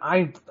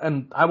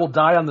 I will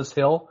die on this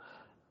hill.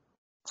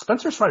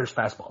 Spencer Strider's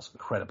fastball is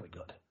incredibly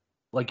good.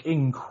 Like,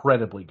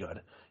 incredibly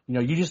good.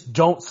 You just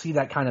don't see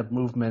that kind of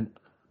movement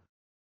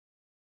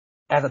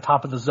at the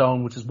top of the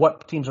zone, which is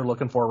what teams are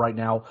looking for right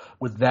now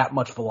with that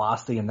much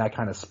velocity and that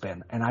kind of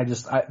spin. And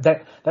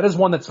that is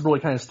one that's really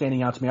kind of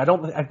standing out to me. I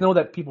know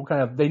that people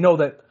they know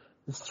that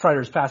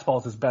Strider's fastball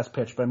is his best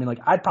pitch, but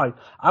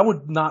I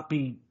would not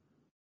be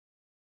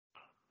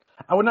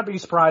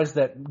surprised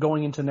that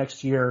going into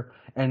next year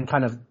and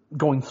kind of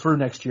going through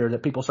next year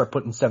that people start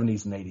putting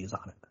 70s and 80s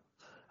on it.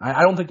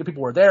 I don't think that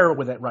people are there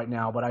with it right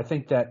now, but I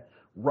think that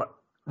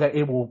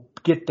it will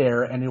get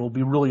there and it will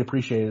be really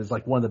appreciated as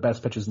like one of the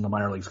best pitches in the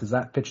minor leagues because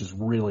that pitch is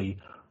really,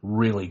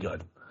 really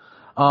good.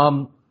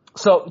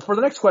 So for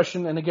the next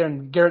question, and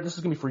again, Garrett, this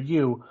is going to be for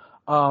you.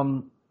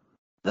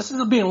 This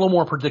is being a little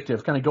more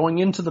predictive, kind of going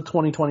into the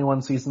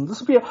 2021 season. This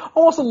will be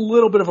almost a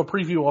little bit of a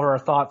preview of our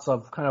thoughts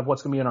of kind of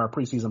what's going to be in our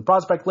preseason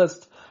prospect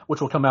list,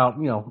 which will come out,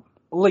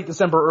 late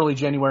December, early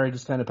January,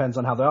 just kind of depends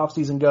on how the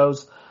offseason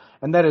goes.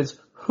 And that is,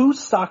 whose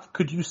stock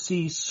could you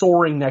see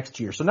soaring next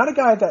year? So not a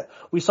guy that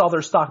we saw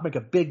their stock make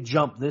a big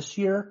jump this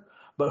year,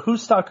 but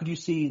whose stock could you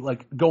see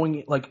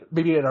going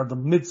maybe at the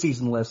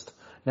mid-season list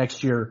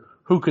next year?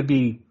 Who could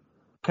be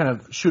kind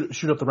of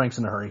shoot up the ranks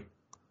in a hurry?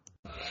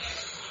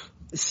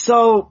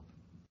 So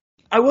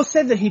I will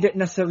say that he didn't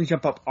necessarily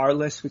jump up our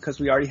list because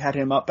we already had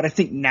him up, but I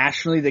think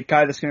nationally the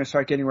guy that's going to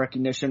start getting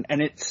recognition,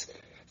 and it's,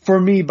 for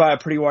me, by a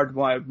pretty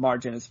wide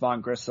margin, is Vaughn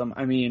Grissom.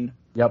 I mean,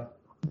 yep.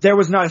 There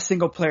was not a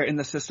single player in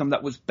the system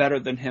that was better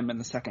than him in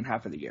the second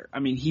half of the year. I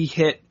mean, he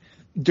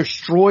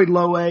destroyed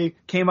low A,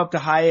 came up to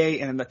high A,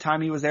 and in the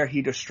time he was there,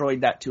 he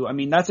destroyed that too. I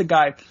mean, that's a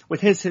guy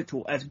with his hit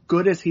tool, as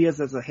good as he is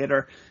as a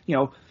hitter,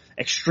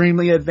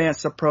 extremely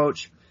advanced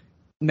approach,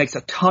 makes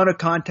a ton of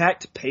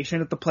contact,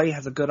 patient at the plate,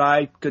 has a good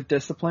eye, good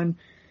discipline.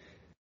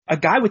 A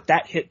guy with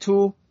that hit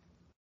tool,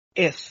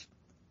 if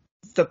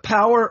the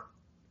power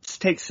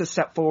takes a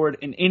step forward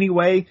in any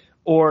way,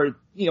 or,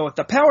 if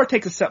the power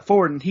takes a step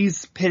forward and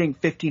he's hitting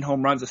 15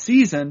 home runs a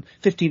season,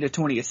 15 to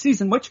 20 a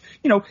season, which,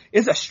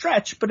 is a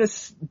stretch, but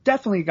it's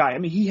definitely a guy. I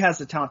mean, he has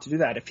the talent to do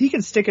that. If he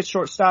can stick at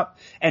shortstop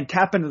and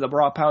tap into the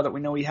raw power that we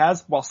know he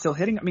has while still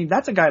hitting, I mean,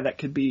 that's a guy that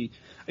could be,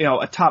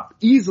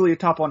 easily a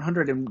top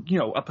 100 and,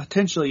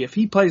 potentially if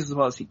he plays as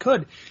well as he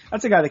could,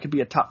 that's a guy that could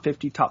be a top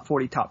 50, top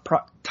 40,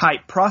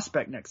 type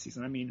prospect next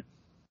season. I mean,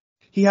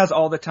 he has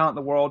all the talent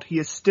in the world. He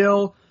is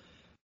still,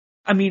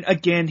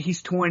 again,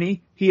 he's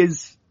 20.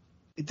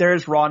 There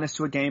is rawness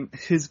to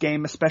his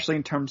game, especially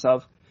in terms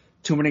of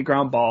too many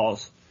ground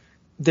balls.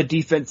 The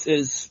defense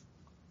is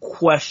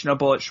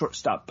questionable at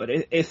shortstop, but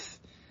if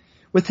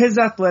with his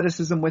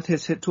athleticism, with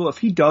his hit tool, if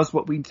he does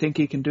what we think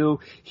he can do,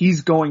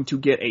 he's going to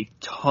get a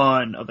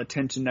ton of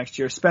attention next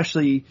year,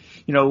 especially,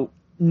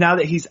 now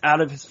that he's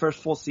out of his first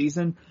full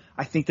season.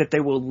 I think that they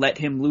will let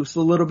him loose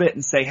a little bit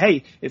and say,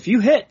 hey, if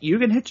you hit, you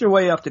can hit your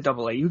way up to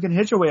AA. You can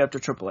hit your way up to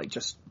AAA.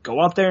 Just go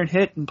out there and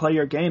hit and play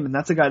your game. And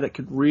that's a guy that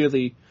could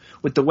really,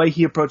 with the way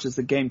he approaches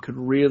the game, could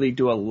really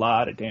do a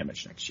lot of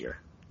damage next year.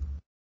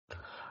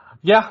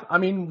 Yeah,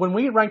 when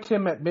we ranked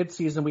him at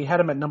midseason, we had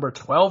him at number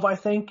 12, I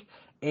think.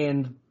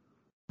 And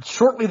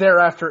shortly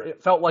thereafter,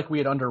 it felt like we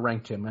had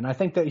underranked him. And I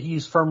think that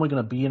he's firmly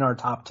going to be in our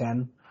top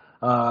 10.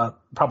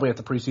 Probably at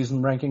the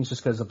preseason rankings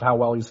just because of how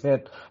well he's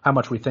hit, how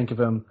much we think of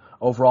him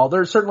overall.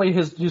 There's certainly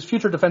his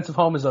future defensive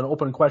home is an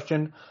open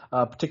question,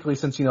 particularly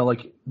since,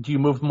 do you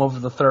move him over to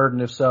the third?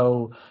 And if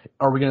so,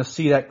 are we going to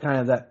see that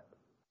kind of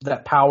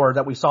that power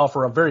that we saw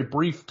for a very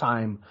brief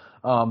time,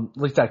 at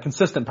least that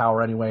consistent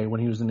power anyway,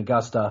 when he was in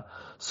Augusta?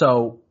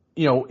 So,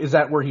 is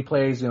that where he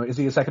plays? Is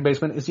he a second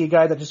baseman? Is he a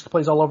guy that just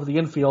plays all over the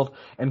infield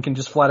and can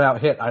just flat out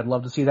hit? I'd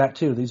love to see that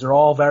too. These are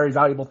all very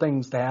valuable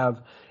things to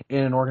have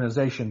in an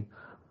organization.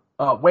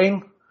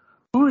 Wayne,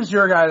 who is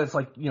your guy that's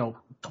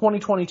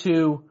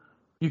 2022,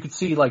 you could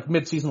see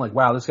mid-season,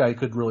 wow, this guy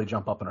could really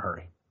jump up in a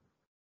hurry?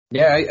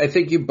 Yeah, I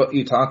think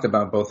you talked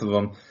about both of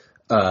them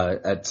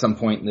at some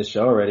point in the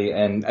show already,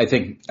 and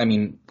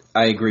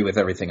I agree with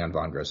everything on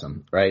Vaughn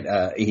Grissom, right?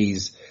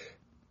 He's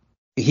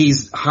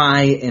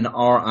high in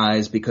our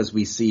eyes because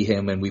we see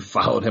him and we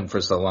followed him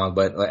for so long,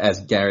 but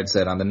as Garrett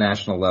said, on the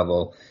national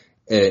level,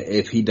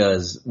 if he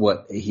does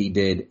what he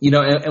did,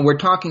 and we're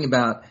talking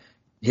about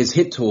his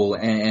hit tool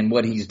and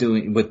what he's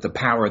doing with the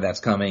power that's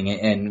coming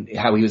and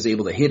how he was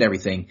able to hit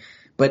everything.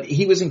 But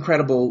he was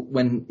incredible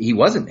when he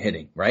wasn't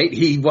hitting, right?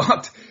 He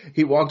walked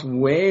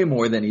way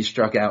more than he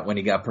struck out when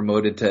he got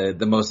promoted to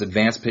the most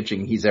advanced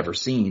pitching he's ever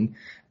seen.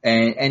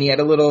 And he had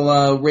a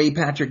little, Ray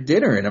Patrick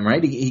dinner in him,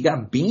 right? He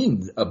got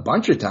beamed a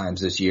bunch of times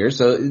this year.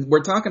 So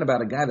we're talking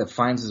about a guy that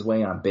finds his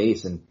way on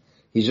base, and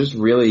he's just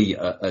really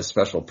a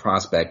special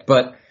prospect.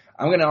 But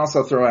I'm going to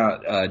also throw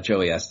out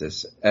Joey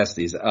Estes.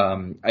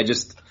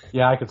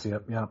 Yeah, I could see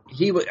it. Yeah.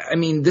 He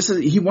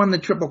won the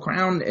Triple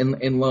Crown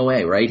in low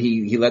A, right?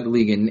 He led the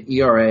league in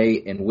ERA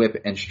and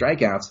WHIP and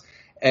strikeouts.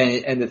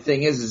 And the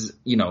thing is,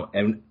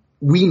 and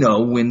we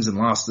know wins and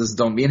losses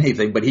don't mean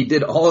anything, but he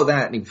did all of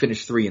that and he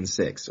finished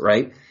 3-6,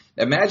 right?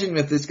 Imagine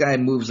if this guy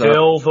moves up.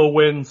 Kill the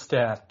win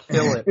stat.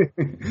 Kill it.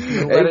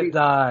 Let it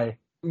die.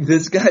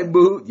 This guy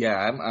moved. Yeah,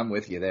 I'm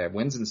with you there.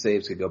 Wins and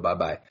saves could go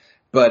bye-bye.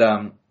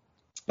 But,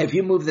 if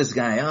you move this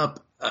guy up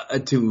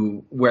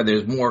to where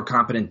there's more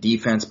competent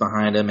defense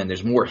behind him and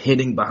there's more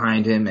hitting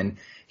behind him and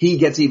he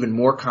gets even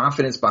more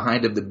confidence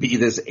behind him to be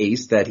this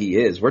ace that he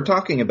is, we're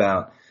talking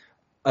about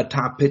a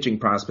top pitching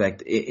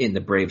prospect in the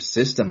Braves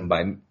system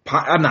I'm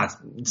not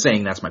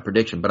saying that's my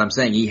prediction, but I'm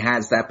saying he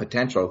has that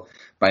potential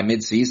by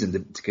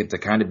midseason to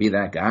kind of be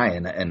that guy.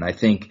 And I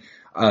think,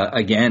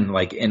 again,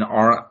 in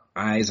our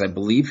eyes, I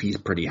believe he's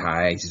pretty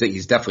high.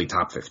 He's definitely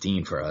top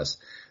 15 for us.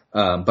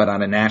 But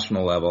on a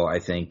national level, I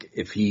think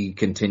if he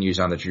continues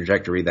on the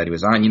trajectory that he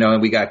was on,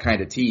 and we got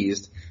kind of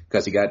teased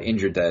because he got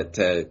injured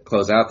to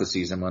close out the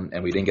season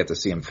and we didn't get to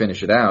see him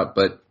finish it out.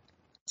 But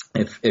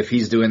if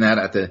he's doing that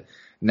at the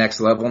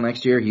next level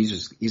next year,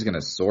 he's going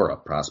to soar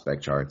up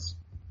prospect charts.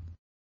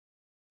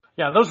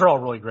 Yeah, those are all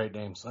really great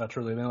names,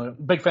 truly.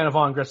 Big fan of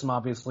Vaughn Grissom,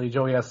 obviously.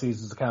 Joey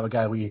Estes is the kind of a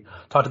guy we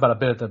talked about a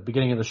bit at the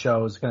beginning of the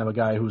show. Is kind of a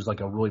guy who's a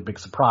really big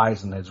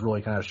surprise and has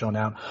really kind of shown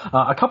out.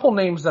 A couple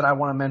names that I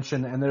want to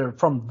mention, and they're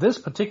from this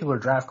particular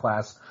draft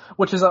class,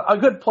 which is a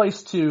good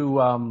place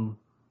to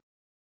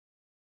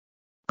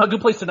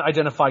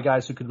identify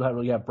guys who could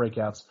really have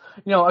breakouts.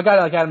 A guy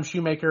like Adam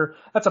Shoemaker,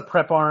 that's a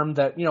prep arm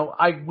that,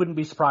 I wouldn't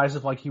be surprised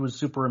if he was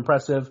super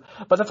impressive,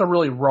 but that's a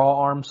really raw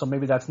arm, so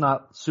maybe that's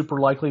not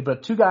super likely.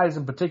 But two guys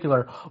in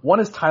particular,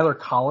 one is Tyler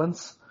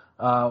Collins,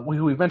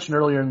 who we mentioned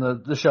earlier in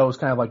the show is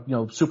kind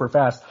of super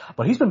fast,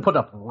 but he's been putting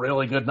up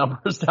really good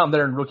numbers down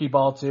there in rookie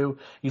ball too.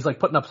 He's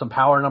putting up some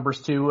power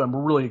numbers too, and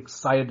we're really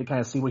excited to kind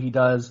of see what he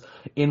does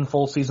in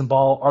full season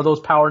ball. Are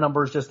those power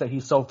numbers just that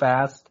he's so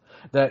fast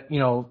that,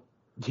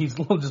 he's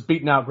just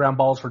beating out ground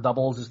balls for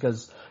doubles just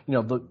because,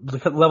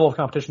 the level of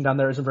competition down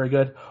there isn't very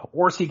good?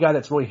 Or is he a guy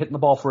that's really hitting the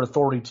ball for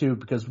authority too?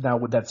 Because now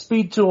with that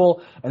speed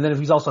tool, and then if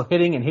he's also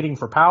hitting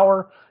for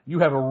power, you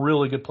have a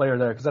really good player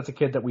there, because that's a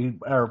kid that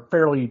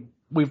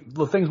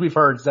the things we've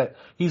heard is that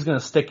he's going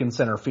to stick in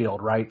center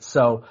field, right?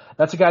 So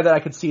that's a guy that I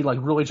could see like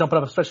really jumping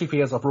up, especially if he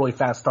has a really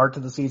fast start to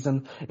the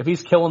season. If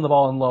he's killing the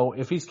ball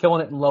if he's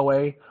killing it in low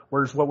A,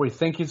 whereas what we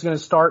think he's going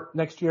to start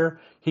next year,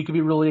 he could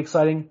be really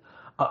exciting.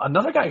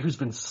 Another guy who's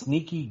been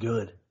sneaky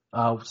good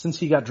since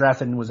he got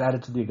drafted and was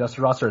added to the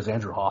Augusta roster is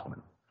Andrew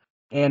Hoffman.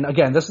 And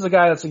again, this is a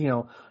guy that's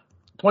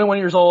 21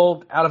 years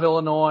old, out of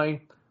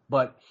Illinois,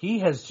 but he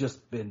has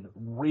just been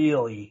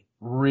really,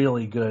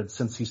 really good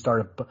since he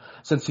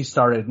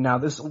started. Now,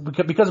 this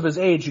because of his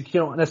age, you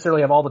don't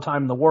necessarily have all the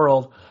time in the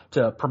world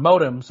to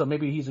promote him. So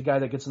maybe he's a guy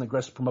that gets an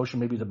aggressive promotion,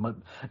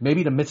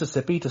 maybe to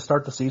Mississippi to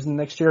start the season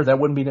next year. That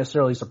wouldn't be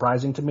necessarily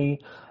surprising to me,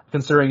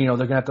 considering they're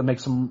going to have to make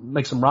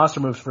some roster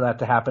moves for that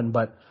to happen.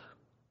 But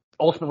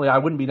ultimately, I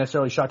wouldn't be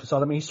necessarily shocked to saw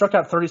that. I mean, he struck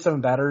out 37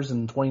 batters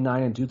in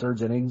 29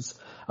 2/3 innings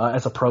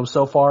as a pro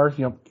so far.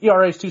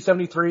 ERA is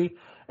 2.73.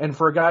 And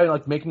for a guy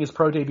like making his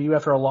pro debut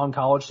after a long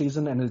college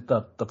season, and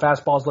the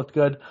fastballs looked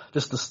good,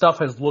 just the stuff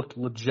has looked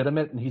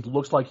legitimate, and he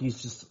looks like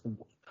he's just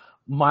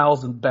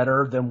miles and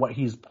better than what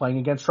he's playing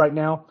against right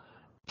now.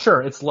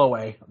 Sure, it's low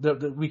A.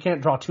 We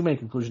can't draw too many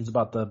conclusions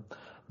about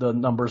the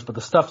numbers, but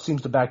the stuff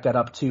seems to back that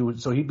up too.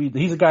 So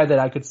he's a guy that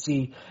I could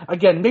see,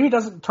 again, maybe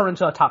doesn't turn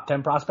into a top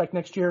 10 prospect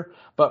next year,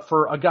 but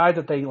for a guy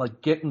that they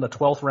like get in the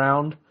 12th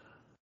round,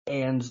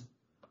 and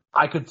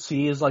I could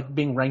see as like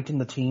being ranked in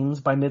the teens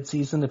by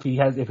midseason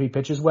if he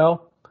pitches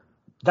well.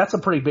 That's a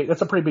pretty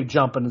big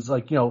jump, and it's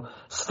like,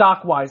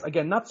 stock wise,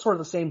 again, not sort of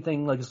the same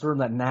thing, like sort of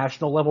that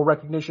national level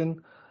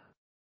recognition,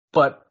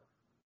 but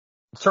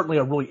certainly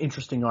a really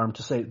interesting arm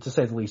to say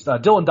the least.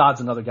 Dylan Dodd's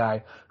another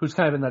guy who's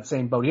kind of in that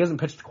same boat. He hasn't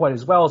pitched quite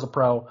as well as a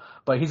pro,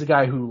 but he's a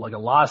guy who like a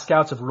lot of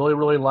scouts have really,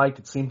 really liked.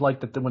 It seemed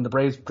like that when the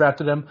Braves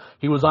drafted him,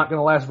 he was not going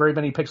to last very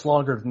many picks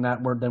longer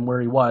than where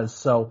he was.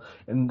 So,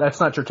 and that's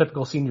not your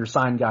typical senior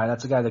sign guy.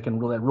 That's a guy that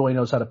really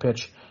knows how to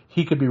pitch.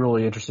 He could be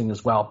really interesting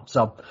as well.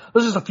 So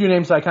those are just a few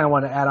names that I kind of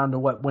want to add on to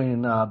what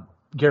Wayne and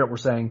Garrett were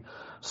saying.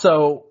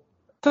 So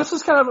this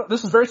is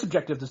very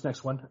subjective, this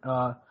next one.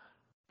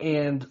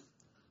 And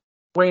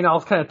Wayne,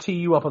 I'll kind of tee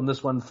you up on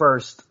this one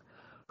first.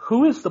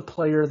 Who is the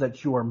player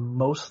that you are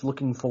most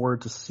looking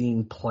forward to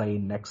seeing play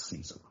next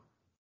season?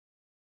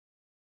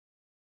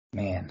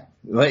 Man,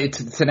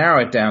 to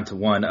narrow it down to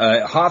one,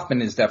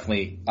 Hoffman is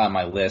definitely on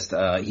my list.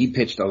 He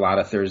pitched a lot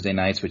of Thursday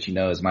nights, which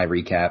is my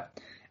recap,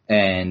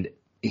 and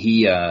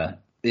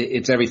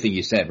it's everything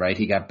you said, right?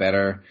 He got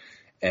better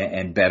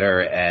and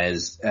better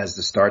as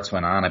the starts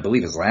went on. I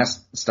believe his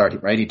last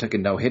start, right? He took a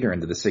no-hitter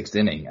into the 6th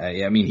inning.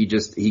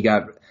 He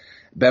got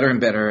better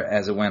and better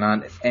as it went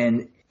on.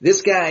 And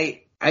this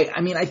guy,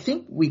 I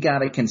think we got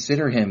to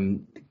consider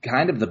him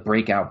kind of the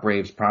breakout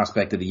Braves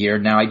prospect of the year.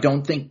 Now, I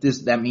don't think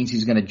that means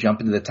he's going to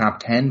jump into the top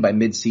 10 by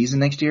mid-season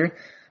next year,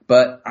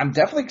 but I'm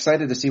definitely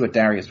excited to see what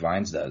Darius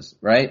Vines does,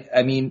 right?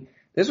 I mean,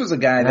 this was a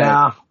guy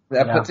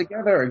that put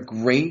together a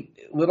great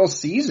little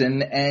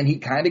season, and he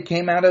kind of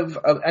came out of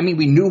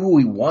we knew who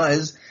he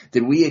was.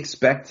 Did we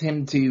expect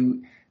him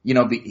to,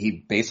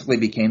 he basically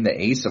became the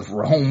ace of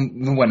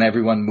Rome when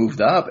everyone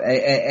moved up,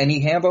 and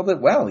he handled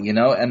it well,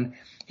 and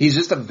he's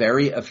just a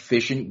very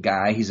efficient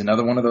guy. He's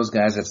another one of those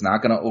guys that's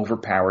not going to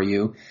overpower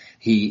you.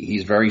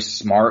 He's very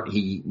smart.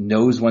 He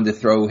knows when to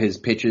throw his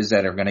pitches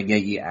that are going to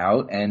get you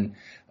out, and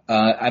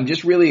I'm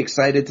just really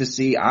excited to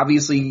see.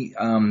 Obviously,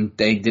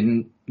 they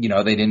didn't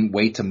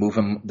wait to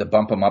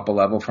bump him up a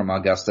level from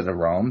Augusta to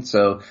Rome,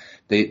 so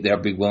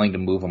they'll be willing to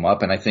move him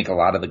up, and I think a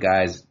lot of the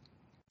guys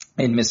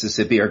in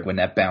Mississippi are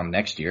Gwinnett bound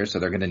next year, so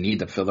they're going to need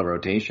to fill the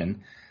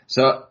rotation.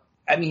 So,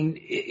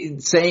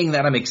 saying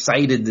that I'm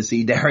excited to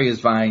see Darius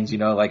Vines,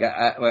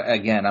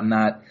 I'm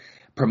not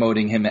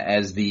promoting him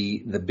as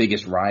the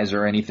biggest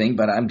riser or anything,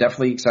 but I'm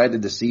definitely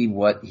excited to see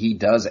what he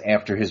does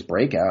after his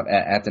breakout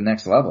at the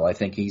next level. I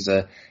think he's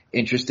a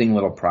interesting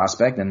little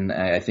prospect, and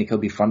I think he'll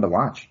be fun to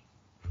watch.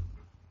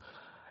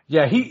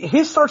 Yeah,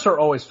 his starts are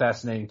always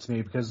fascinating to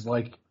me because,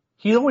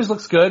 he always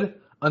looks good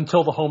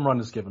until the home run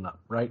is given up,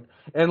 right?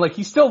 And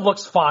he still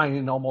looks fine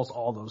in almost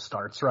all those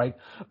starts, right?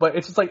 But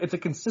it's just it's a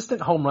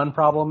consistent home run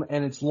problem,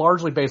 and it's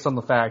largely based on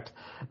the fact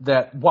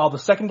that while the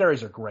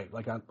secondaries are great,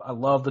 I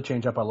love the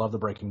changeup, I love the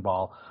breaking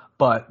ball,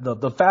 but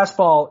the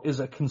fastball is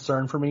a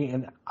concern for me,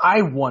 and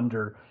I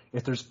wonder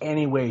if there's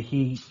any way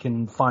he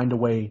can find a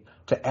way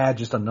to add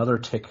just another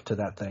tick to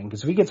that thing.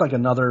 Because if he gets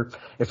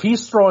if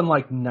he's throwing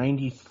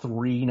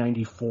 93,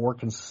 94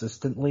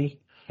 consistently,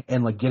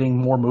 and getting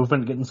more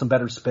movement, getting some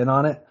better spin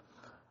on it,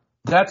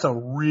 that's a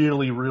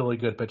really, really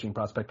good pitching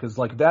prospect because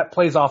that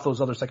plays off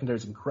those other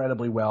secondaries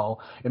incredibly well.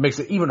 It makes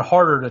it even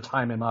harder to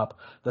time him up.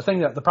 The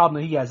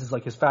problem that he has is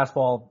his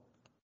fastball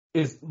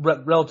is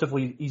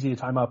relatively easy to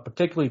time up,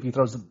 particularly if he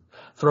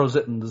throws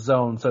it in the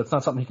zone. So it's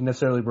not something he can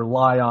necessarily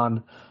rely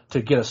on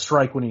to get a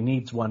strike when he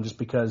needs one, just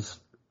because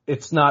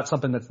it's not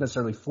something that's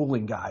necessarily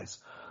fooling guys.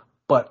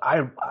 But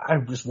I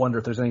just wonder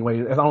if there's any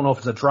way. I don't know if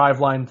it's a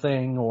driveline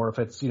thing or if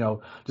it's,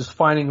 just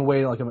finding a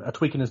way, like a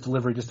tweak in his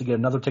delivery just to get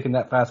another tick in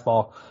that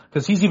fastball,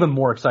 because he's even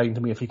more exciting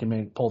to me if he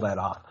can pull that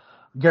off.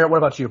 Garrett, what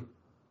about you?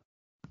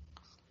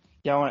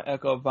 Yeah, I want to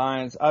echo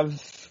Vines.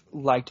 I've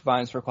liked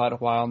Vines for quite a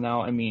while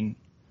now. I mean,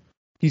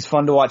 he's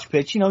fun to watch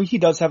pitch. He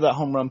does have that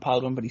home run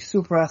pile to him, but he's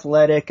super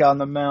athletic on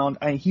the mound.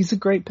 He's a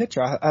great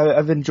pitcher.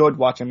 I've enjoyed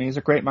watching him. He's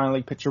a great minor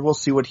league pitcher. We'll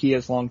see what he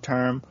is long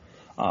term.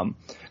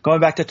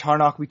 Going back to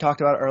Tarnock, we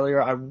talked about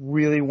earlier. I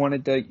really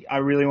want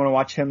to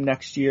watch him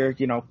next year.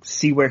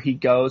 See where he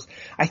goes.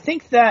 I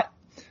think that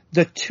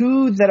the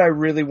two that I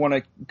really want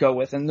to go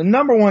with, and the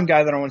number one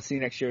guy that I want to see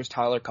next year is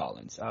Tyler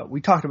Collins.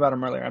 We talked about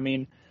him earlier. I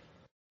mean,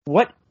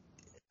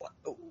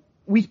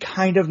 we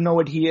kind of know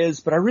what he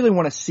is, but I really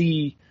want to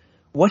see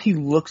what he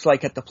looks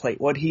like at the plate,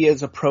 what he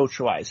is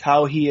approach-wise,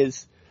 how he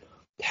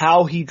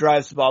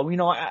drives the ball.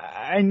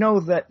 I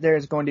know that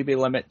there's going to be a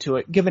limit to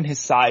it, given his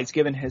size,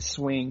 given his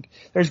swing.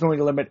 There's going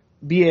to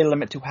be a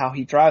limit to how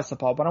he drives the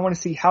ball, but I want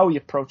to see how he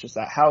approaches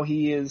that, how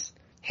he is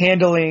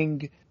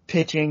handling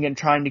pitching and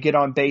trying to get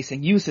on base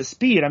and use his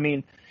speed. I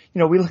mean,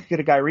 we look at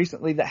a guy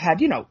recently that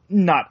had,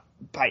 not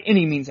by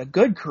any means a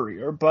good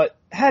career, but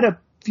had a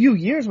few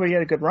years where he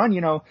had a good run.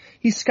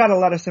 He's got a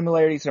lot of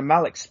similarities to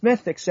Malik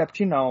Smith,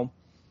 except,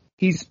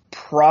 he's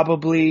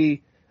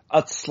probably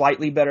a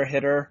slightly better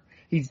hitter.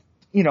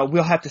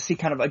 We'll have to see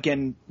kind of,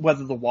 again,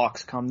 whether the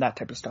walks come, that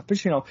type of stuff.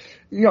 But,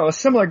 a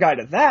similar guy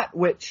to that,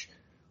 which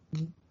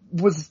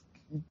was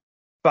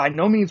by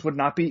no means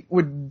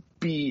would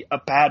be a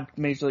bad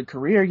major league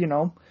career,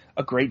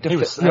 a great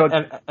defense.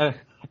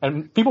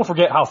 And people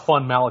forget how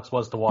fun Malik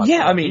was to watch.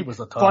 Yeah, I mean, he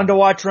was fun to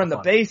watch run the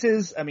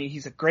bases. I mean,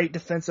 he's a great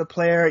defensive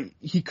player.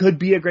 He could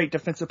be a great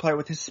defensive player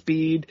with his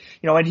speed,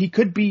 and he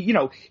could be,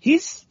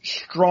 he's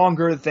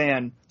stronger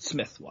than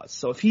Smith was.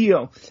 So if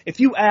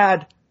you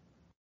add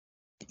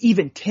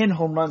even 10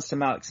 home runs to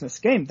Malik Smith's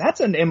game, that's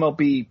an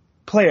MLB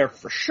player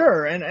for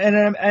sure. And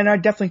I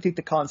definitely think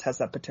that Collins has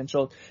that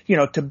potential,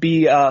 to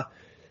be a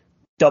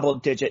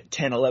double-digit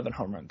 10, 11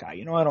 home run guy.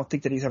 I don't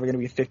think that he's ever going to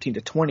be 15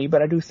 to 20,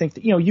 but I do think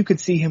that, you could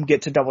see him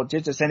get to double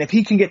digits. And if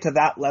he can get to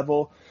that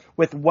level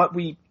with what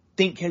we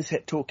think his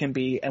hit tool can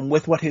be and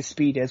with what his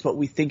speed is, what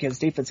we think his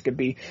defense could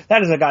be,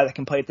 that is a guy that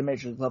can play at the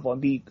major league level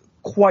and be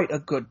quite a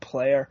good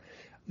player.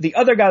 The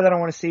other guy that I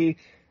want to see,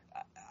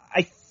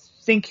 I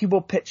think he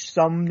will pitch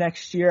some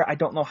next year. I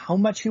don't know how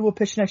much he will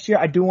pitch next year.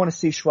 I do want to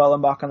see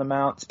Schwellenbach on the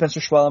mound, Spencer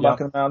Schwellenbach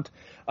on the mound.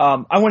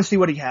 I want to see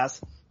what he has.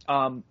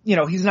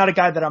 He's not a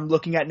guy that I'm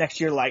looking at next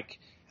year like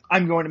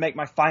I'm going to make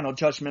my final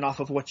judgment off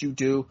of what you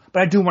do,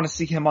 but I do want to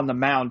see him on the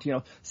mound,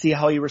 see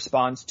how he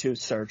responds to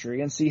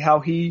surgery and see how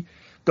he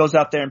goes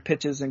out there and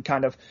pitches and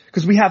kind of,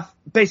 because we have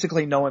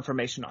basically no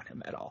information on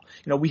him at all.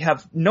 We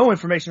have no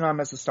information on him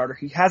as a starter.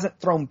 He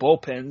hasn't thrown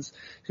bullpens,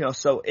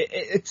 so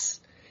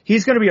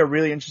he's going to be a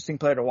really interesting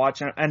player to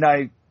watch, and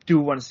I do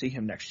want to see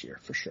him next year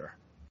for sure.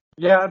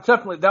 Yeah,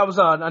 definitely. That was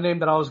a name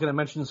that I was going to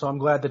mention, so I'm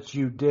glad that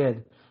you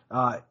did.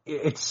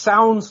 It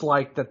sounds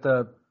like that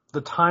the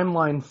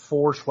timeline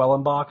for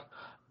Schwellenbach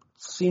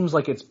seems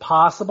like it's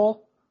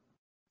possible,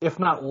 if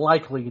not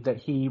likely, that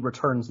he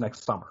returns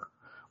next summer,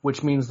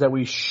 which means that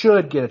we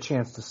should get a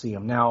chance to see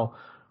him. Now,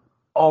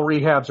 all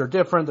rehabs are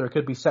different. There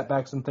could be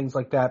setbacks and things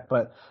like that,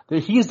 but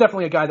he's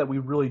definitely a guy that we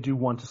really do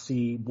want to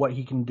see what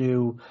he can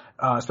do,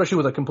 especially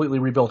with a completely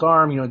rebuilt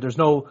arm. There's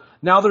no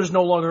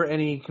longer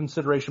any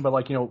consideration,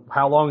 but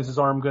how long is his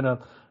arm going to,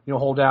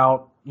 hold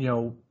out?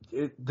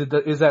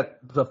 Is that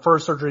the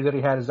first surgery that he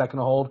had? Is that going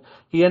to hold?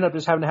 He ended up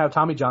just having to have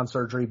Tommy John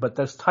surgery, but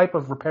this type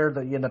of repair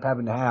that he ended up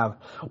having to have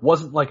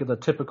wasn't like the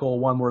typical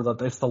one where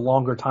it's the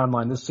longer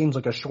timeline. This seems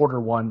like a shorter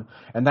one,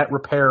 and that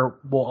repair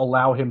will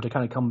allow him to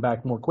kind of come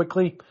back more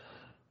quickly.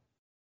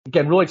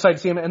 Again, really excited to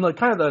see him. And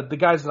the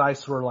guys that I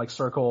sort of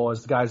circle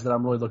as the guys that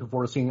I'm really looking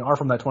forward to seeing are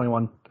from that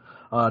 21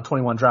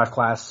 draft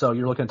class. So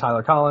you're looking at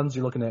Tyler Collins,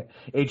 you're looking at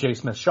AJ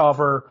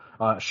Smith-Shawver,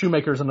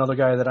 Shoemaker's another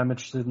guy that I'm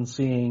interested in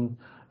seeing.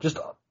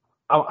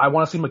 I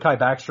want to see Mekhi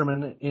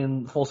Backstrom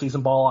in full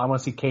season ball. I want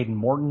to see Caden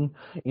Morton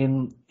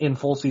in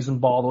full season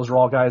ball. Those are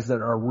all guys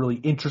that are really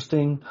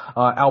interesting,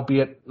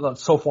 albeit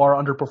so far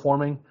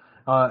underperforming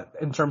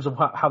in terms of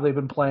how they've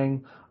been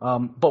playing.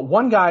 But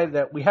one guy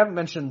that we haven't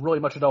mentioned really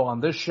much at all on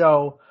this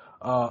show,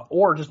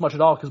 or just much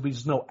at all, because we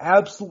just know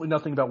absolutely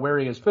nothing about where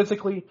he is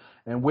physically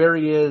and where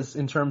he is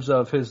in terms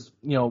of his,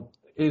 in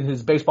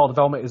his baseball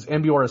development, is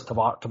Ambioris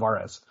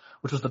Tavares,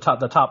 which was the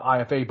top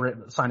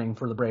IFA signing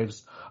for the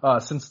Braves,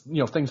 since,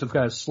 things have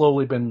kind of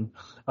slowly been,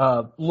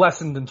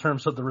 lessened in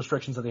terms of the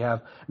restrictions that they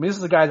have. I mean, this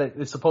is a guy that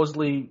is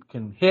supposedly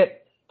can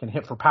hit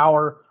for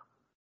power.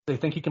 They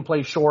think he can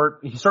play short.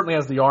 He certainly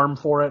has the arm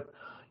for it.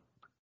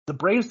 The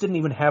Braves didn't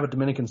even have a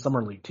Dominican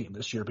Summer League team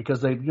this year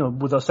because they,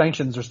 with those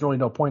sanctions, there's really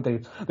no point.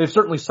 They've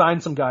certainly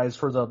signed some guys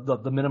for the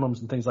minimums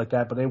and things like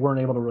that, but they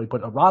weren't able to really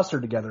put a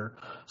roster together.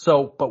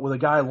 So, but with a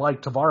guy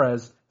like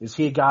Tavares, is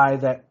he a guy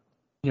that,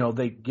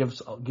 they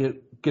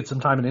get some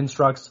time and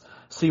instructs,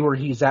 see where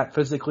he's at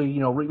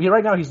physically?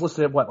 Right now he's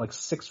listed at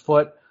 6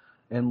 foot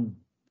and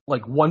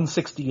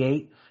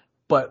 168,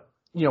 but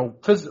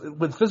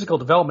with physical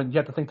development, you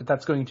have to think that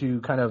that's going to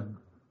kind of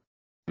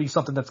be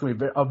something that's going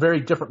to be a very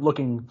different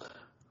looking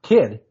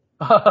kid.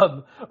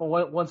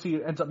 Once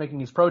he ends up making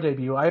his pro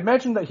debut, I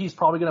imagine that he's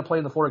probably going to play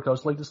in the Florida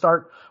Coast League to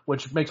start,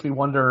 which makes me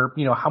wonder,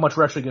 how much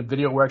we're actually going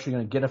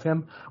to get of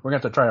him. We're going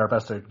to have to try our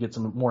best to get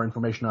some more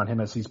information on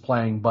him as he's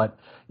playing, but,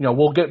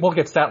 we'll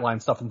get stat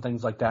line stuff and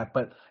things like that,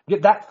 but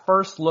get that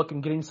first look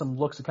and getting some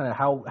looks at kind of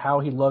how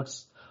he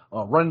looks,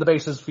 running the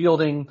bases,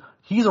 fielding.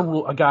 He's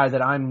a guy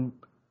that I'm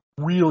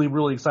really,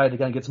 really excited to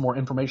kind of get some more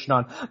information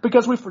on,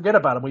 because we forget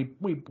about him.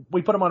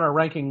 We put him on our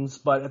rankings,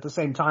 but at the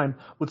same time,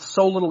 with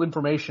so little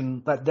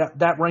information,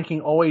 that ranking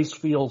always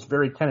feels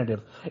very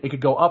tentative. It could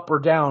go up or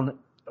down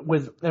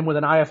with an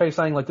IFA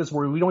signing like this,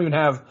 where we don't even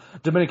have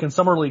Dominican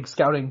Summer League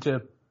scouting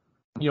to,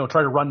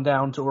 try to run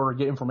down to or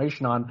get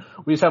information on.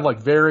 We just have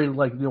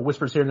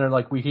whispers here and there,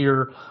 like we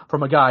hear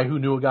from a guy who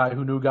knew a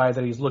guy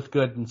that he's looked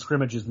good in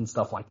scrimmages and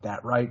stuff like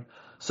that, right?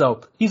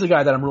 So he's a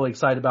guy that I'm really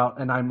excited about,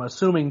 and I'm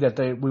assuming that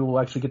we will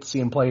actually get to see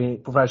him play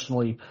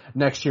professionally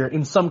next year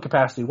in some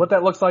capacity. What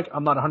that looks like,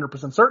 I'm not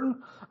 100%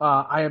 certain.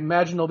 I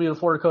imagine he'll be in the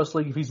Florida Coast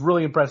League. If he's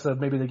really impressive,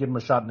 maybe they give him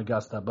a shot in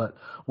Augusta, but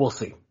we'll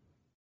see.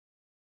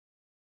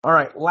 All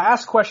right,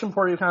 last question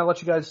for you, kind of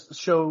let you guys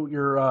show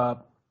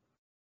your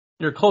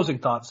closing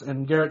thoughts.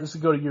 And Garrett, this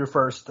will go to you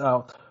first.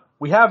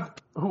 We have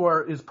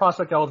is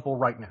prospect eligible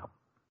right now.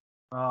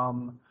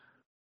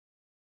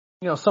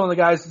 Some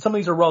of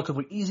these are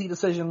relatively easy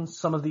decisions.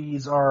 Some of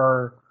these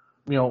are,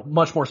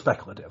 much more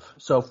speculative.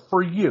 So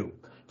for you,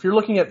 if you're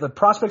looking at the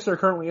prospects that are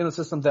currently in the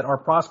system that are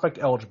prospect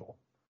eligible,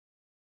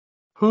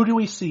 who do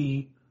we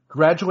see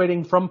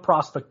graduating from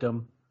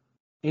prospectum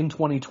in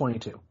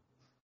 2022?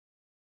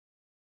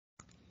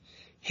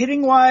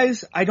 Hitting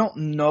wise, I don't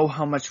know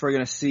how much we're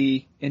going to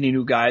see any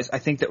new guys. I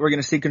think that we're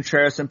going to see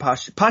Contreras and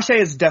Pache. Pache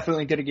is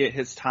definitely going to get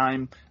his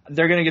time.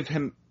 They're going to give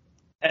him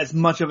as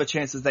much of a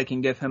chance as they can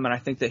give him, and I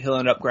think that he'll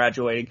end up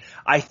graduating.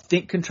 I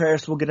think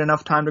Contreras will get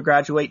enough time to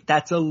graduate.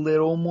 That's a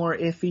little more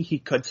iffy. He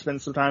could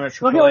spend some time at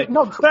AAA.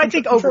 But I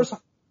think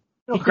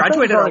he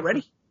graduated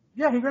already?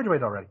 Yeah, he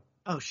graduated already.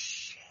 Oh,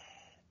 shit.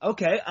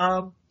 Okay.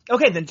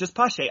 Okay, then just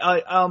Pache.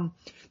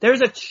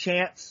 There's a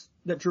chance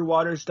that Drew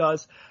Waters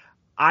does.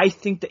 I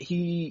think that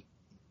he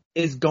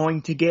is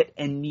going to get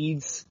and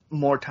needs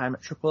more time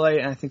at AAA,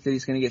 and I think that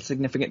he's going to get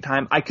significant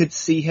time. I could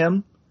see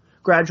him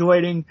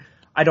graduating.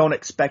 I don't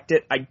expect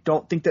it. I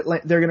don't think that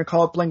they're going to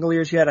call up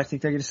Langoliers yet. I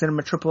think they're going to send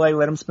him to AAA,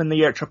 let him spend the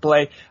year at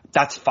AAA.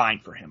 That's fine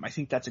for him. I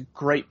think that's a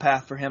great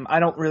path for him. I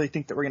don't really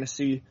think that we're going to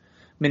see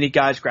many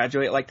guys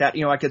graduate like that.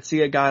 I could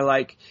see a guy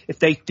like, if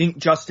they think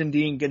Justin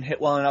Dean can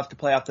hit well enough to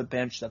play off the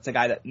bench, that's a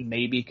guy that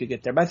maybe could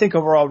get there. But I think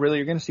overall, really,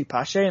 you're going to see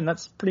Pache, and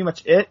that's pretty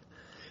much it.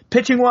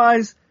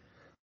 Pitching-wise,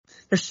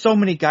 there's so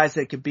many guys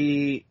that could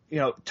be,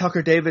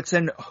 Tucker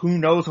Davidson, who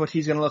knows what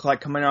he's going to look like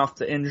coming off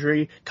the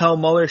injury. Kyle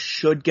Muller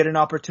should get an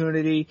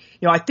opportunity.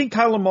 I think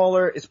Kyle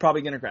Muller is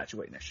probably going to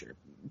graduate next year.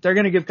 They're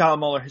going to give Kyle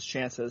Muller his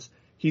chances.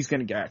 He's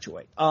going to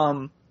graduate.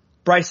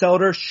 Bryce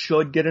Elder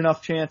should get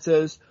enough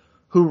chances.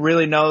 Who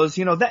really knows?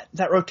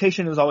 That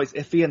rotation is always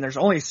iffy, and there's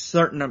only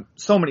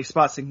so many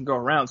spots that can go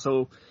around.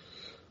 So,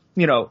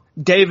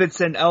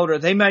 Davidson, Elder,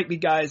 they might be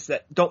guys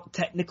that don't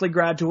technically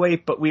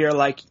graduate, but we are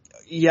like,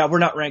 yeah, we're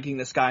not ranking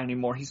this guy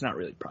anymore. He's not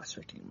really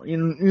prospecting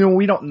anymore.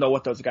 We don't know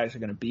what those guys are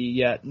going to be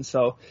yet. And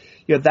so,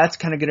 that's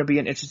kind of going to be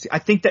an interesting, I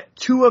think that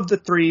 2 of the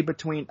 3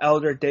 between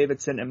Elder,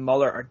 Davidson, and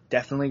Muller are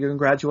definitely going to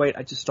graduate.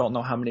 I just don't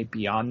know how many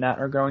beyond that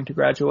are going to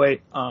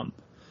graduate. And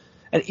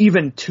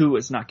even 2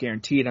 is not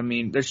guaranteed. I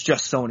mean, there's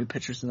just so many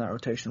pitchers in that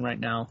rotation right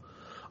now.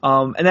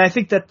 And I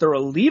think that the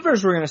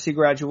relievers we're going to see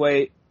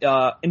graduate,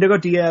 Indigo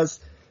Diaz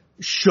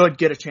should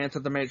get a chance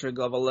at the major league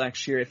level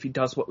next year if he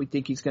does what we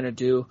think he's going to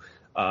do.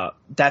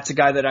 That's a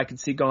guy that I can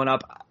see going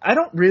up. I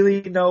don't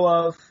really know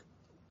of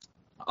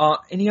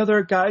any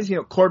other guys.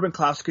 Corbin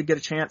Klaus could get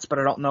a chance, but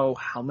I don't know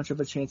how much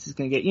of a chance he's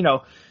going to get.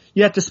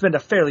 You have to spend a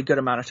fairly good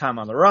amount of time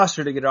on the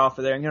roster to get off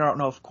of there, and you don't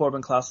know if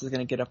Corbin Klaus is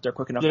going to get up there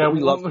quick enough. Yeah, we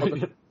love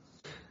Corbin.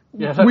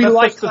 Yeah, we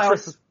like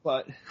Klaus,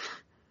 but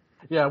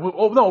yeah,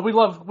 we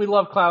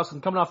love Klaus,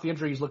 and coming off the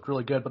injury, he's looked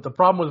really good. But the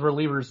problem with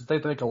relievers is they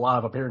make a lot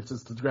of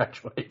appearances to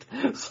graduate.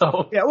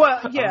 So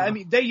I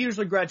mean, they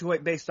usually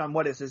graduate based on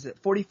what is it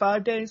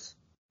 45 days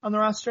on the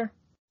roster?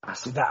 I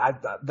see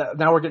that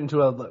now we're getting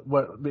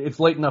to it's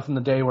late enough in the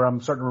day where I'm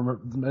starting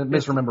to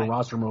misremember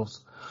roster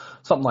moves,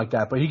 something like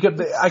that. But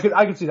I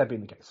could see that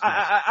being the case.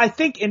 I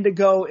think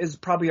Indigo is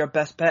probably our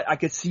best bet. I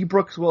could see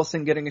Brooks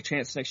Wilson getting a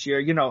chance next year.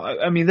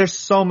 I mean, there's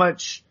so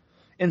much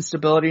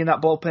instability in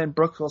that bullpen.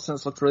 Brooks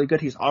Wilson's looked really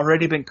good. He's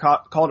already been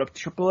called up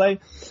to AAA.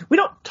 We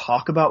don't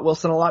talk about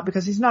Wilson a lot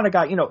because he's not a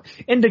guy,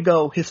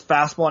 Indigo, his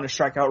fastball and his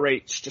strikeout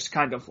rates just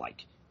kind of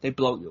like, they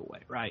blow you away,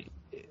 right?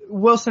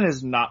 Wilson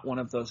is not one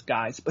of those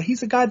guys, but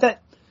he's a guy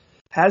that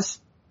has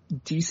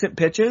decent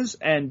pitches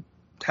and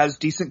has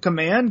decent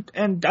command,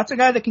 and that's a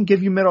guy that can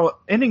give you middle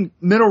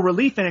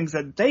relief innings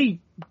that they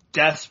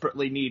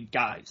desperately need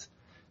guys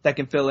that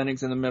can fill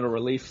innings in the middle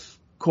relief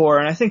core,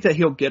 and I think that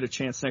he'll get a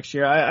chance next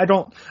year. I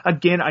don't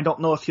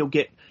know if he'll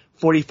get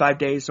 45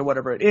 days or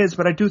whatever it is.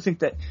 But I do think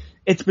that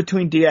it's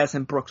between Diaz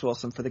and Brooks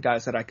Wilson for the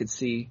guys that I could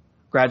see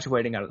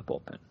graduating out of the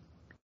bullpen.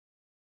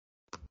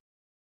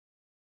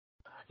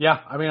 Yeah,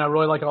 I mean, I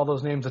really like all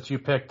those names that you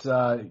picked.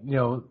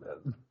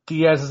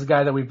 Diaz is a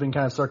guy that we've been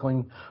kind of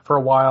circling for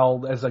a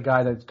while as a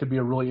guy that could be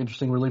a really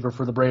interesting reliever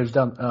for the Braves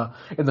down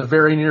in the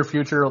very near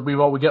future.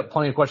 We get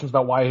plenty of questions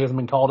about why he hasn't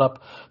been called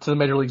up to the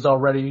major leagues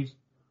already.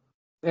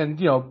 And,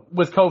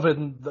 with COVID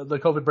and the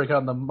COVID breakout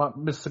in the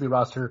Mississippi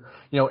roster,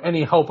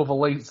 any hope of a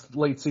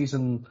late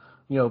season,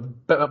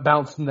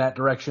 bounce in that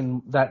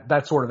direction,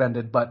 that sort of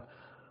ended. But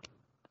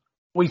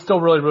we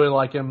still really, really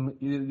like him.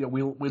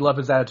 We love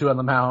his attitude on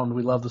the mound.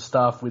 We love the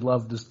stuff. We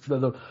love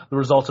the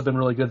results have been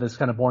really good. That's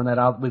kind of borne that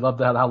out. We love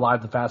how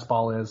live the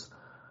fastball is.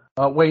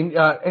 Wayne,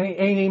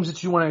 any names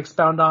that you want to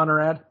expound on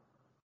or add?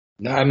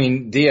 No, I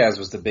mean, Diaz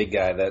was the big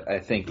guy that I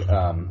think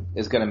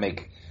is going to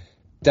make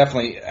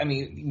definitely. I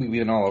mean,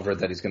 we've been all over it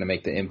that he's going to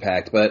make the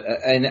impact. But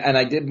and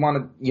I did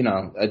want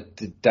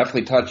to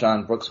definitely touch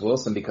on Brooks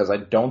Wilson because I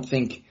don't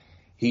think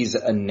he's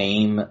a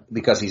name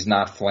because he's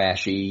not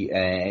flashy,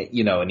 and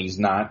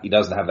he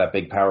doesn't have that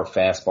big power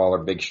fastball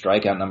or big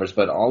strikeout numbers,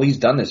 but all he's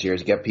done this year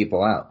is get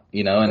people out,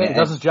 and he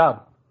does his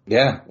job.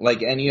 Yeah.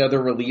 Like any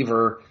other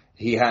reliever,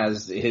 he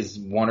has his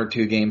 1 or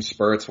 2 game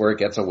spurts where it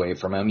gets away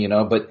from him,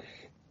 but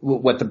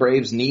what the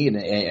Braves need,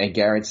 and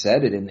Garrett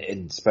said it,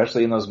 and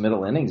especially in those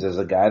middle innings, is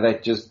a guy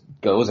that just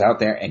goes out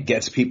there and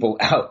gets people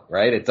out,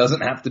 right? It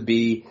doesn't have to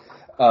be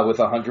with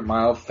a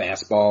 100-mile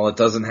fastball. It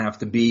doesn't have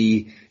to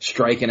be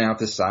striking out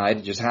the side.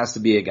 It just has to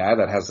be a guy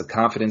that has the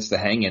confidence to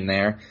hang in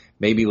there,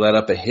 maybe let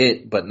up a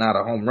hit, but not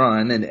a home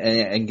run,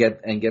 and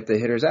get the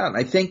hitters out. And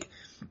I think,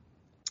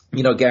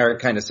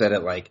 Garrett kind of said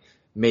it like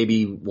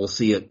maybe we'll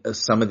see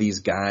some of these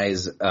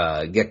guys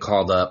get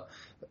called up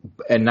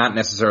and not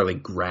necessarily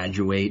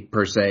graduate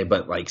per se,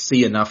 but like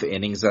see enough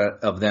innings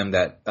of them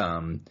that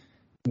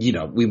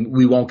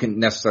we won't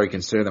necessarily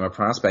consider them a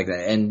prospect.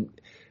 And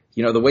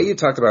the way you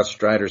talked about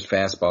Strider's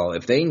fastball,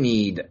 if they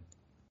need,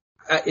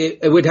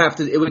 it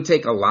would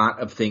take a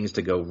lot of things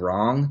to go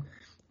wrong,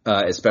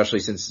 especially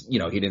since, he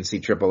didn't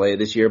see AAA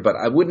this year, but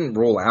I wouldn't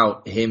rule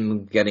out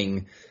him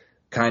getting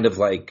kind of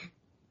like,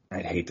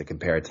 I'd hate to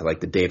compare it to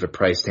like the David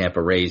Price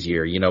Tampa Rays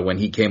year, when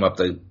he came up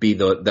to be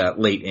that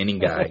late inning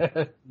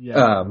guy.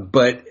 Yeah.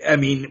 But I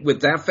mean,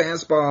 with that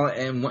fastball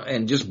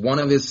and just one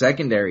of his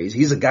secondaries,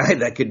 he's a guy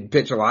that could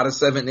pitch a lot of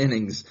seventh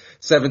innings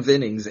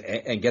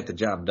and get the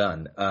job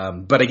done.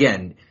 But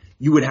again,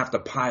 you would have to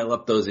pile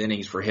up those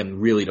innings for him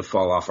really to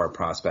fall off our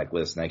prospect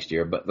list next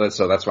year.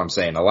 So that's what I'm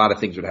saying. A lot of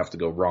things would have to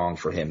go wrong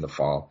for him to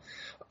fall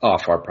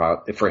off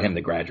for him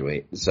to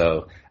graduate.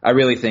 So I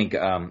really think,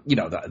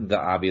 the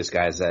obvious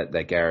guys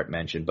that Garrett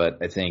mentioned, but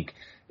I think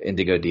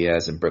Indigo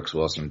Diaz and Brooks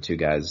Wilson are 2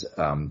 guys,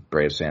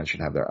 Braves fans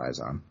should have their eyes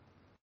on.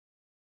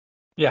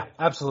 Yeah,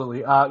 absolutely.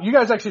 You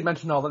guys actually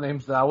mentioned all the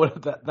names that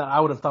I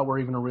would have thought were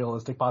even a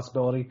realistic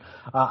possibility.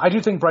 I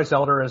do think Bryce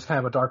Elder is kind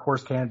of a dark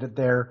horse candidate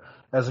there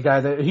as a guy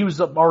that he was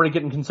already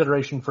getting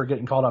consideration for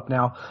getting called up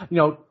now.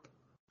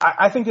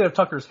 I think that if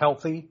Tucker's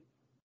healthy,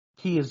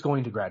 he is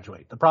going to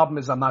graduate. The problem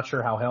is I'm not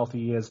sure how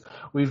healthy he is.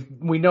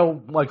 We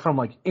know from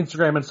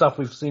Instagram and stuff,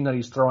 we've seen that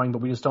he's throwing, but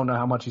we just don't know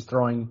how much he's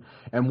throwing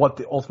and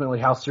ultimately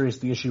how serious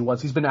the issue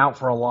was. He's been out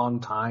for a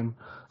long time,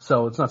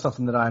 so it's not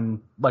something that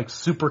I'm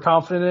super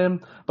confident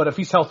in. But if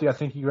he's healthy, I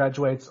think he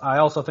graduates. I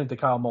also think that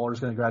Kyle Muller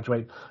is going to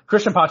graduate.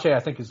 Christian Pache,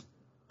 I think, is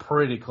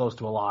pretty close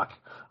to a lock.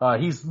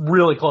 He's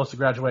really close to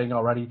graduating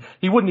already.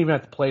 He wouldn't even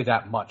have to play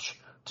that much.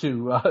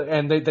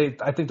 And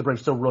I think the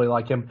Braves still really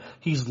like him.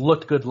 He's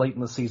looked good late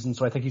in the season,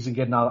 so I think he's going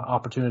to get an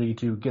opportunity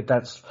to get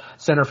that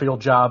center field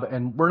job.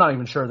 And we're not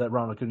even sure that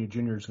Ronald Acuna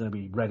Jr. is going to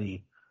be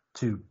ready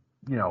to,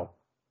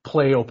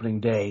 play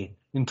opening day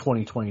in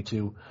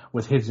 2022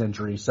 with his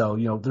injury. So,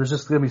 there's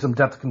just going to be some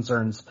depth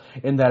concerns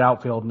in that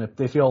outfield. And if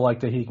they feel like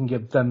that he can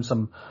give them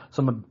some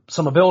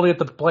ability at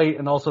the plate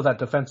and also that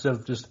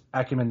defensive just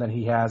acumen that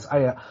he has,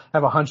 I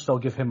have a hunch they'll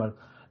give him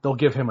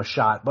a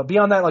shot. But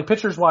beyond that,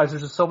 pitchers wise,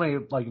 there's just so many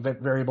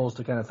variables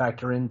to kind of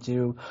factor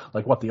into,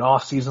 what the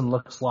off season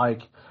looks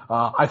like.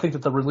 I think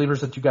that the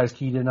relievers that you guys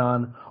keyed in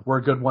on were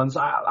good ones.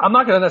 I'm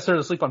not going to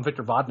necessarily sleep on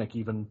Victor Vodnik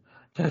even,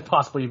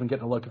 possibly even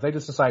getting a look. If they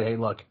just decide, hey,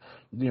 look,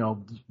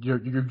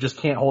 you just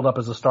can't hold up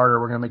as a starter,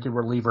 we're going to make you a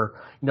reliever.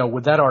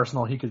 With that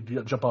arsenal, he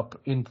could jump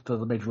up into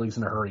the major leagues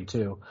in a hurry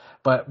too.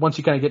 But once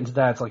you kind of get into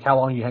that, it's how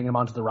long you hang him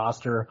onto the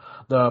roster.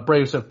 The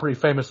Braves have pretty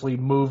famously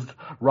moved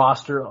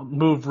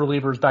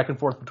relievers back and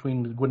forth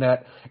between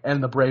Gwinnett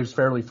and the Braves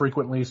fairly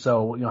frequently.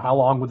 So, how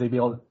long would they be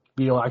able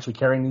actually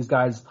carrying these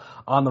guys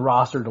on the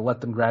roster to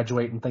let them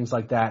graduate and things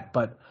like that?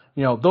 But,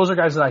 those are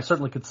guys that I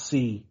certainly could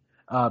see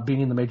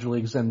being in the major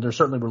leagues, and they're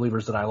certainly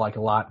relievers that I like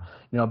a lot.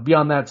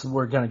 Beyond that,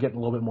 we're kind of getting a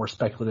little bit more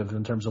speculative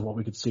in terms of what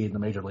we could see in the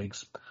major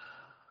leagues.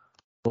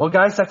 Well,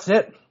 guys, that's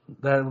it.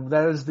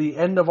 that is the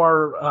end of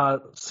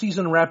our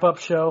season wrap-up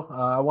show.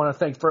 I want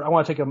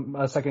to take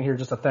a second here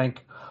just to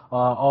thank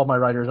all my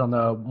writers on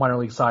the minor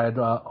league side,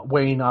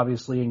 Wayne,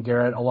 obviously, and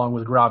Garrett, along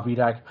with Grav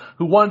Vidak,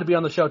 who wanted to be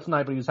on the show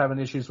tonight, but he was having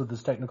issues with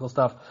his technical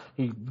stuff.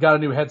 He got a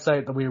new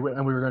headset we were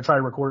going to try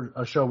to record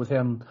a show with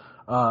him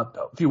a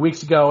few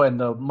weeks ago, and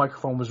the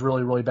microphone was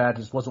really, really bad,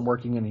 just wasn't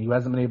working, and he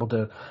hasn't been able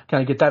to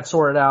kind of get that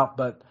sorted out.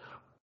 But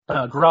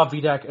Grav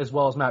Vidak as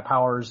well as Matt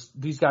Powers,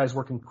 these guys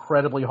work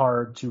incredibly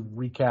hard to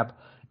recap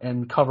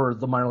and cover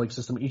the minor league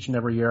system each and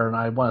every year, and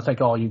I want to thank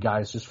all you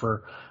guys just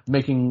for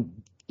making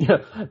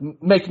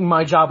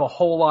my job a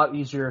whole lot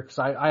easier, because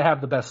I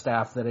have the best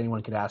staff that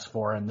anyone could ask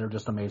for, and they're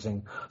just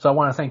amazing. So I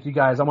want to thank you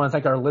guys. I want to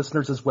thank our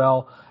listeners as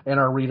well and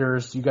our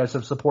readers. You guys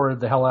have supported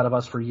the hell out of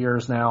us for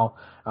years now.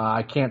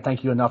 I can't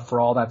thank you enough for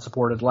all that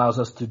support. It allows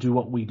us to do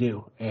what we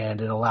do, and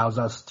it allows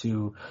us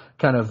to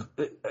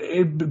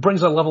it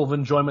brings a level of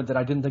enjoyment that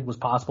I didn't think was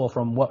possible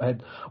from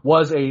what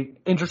was a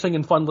interesting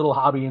and fun little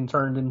hobby and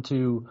turned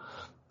into,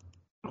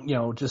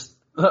 just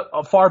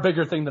a far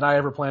bigger thing than I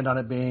ever planned on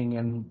it being,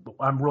 and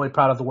I'm really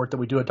proud of the work that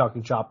we do at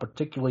Talking Chop,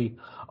 particularly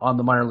on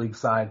the minor league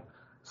side.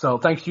 So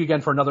thanks to you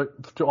again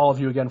to all of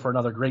you again for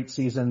another great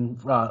season.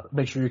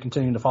 Make sure you're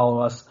continuing to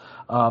follow us.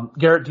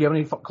 Garrett, do you have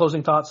any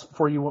closing thoughts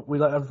before we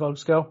let other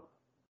folks go?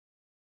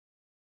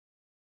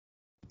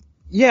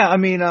 Yeah, I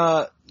mean,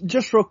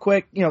 just real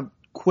quick,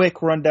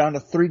 quick rundown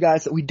of three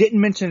guys that we didn't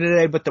mention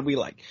today, but that we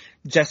like.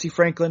 Jesse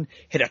Franklin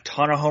hit a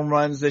ton of home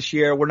runs this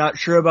year. We're not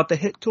sure about the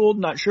hit tool,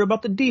 not sure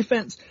about the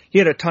defense. He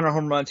hit a ton of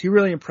home runs. He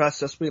really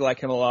impressed us. We like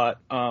him a lot.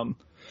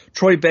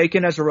 Troy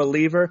Bacon as a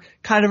reliever,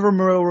 kind of a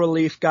real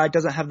relief guy,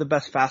 doesn't have the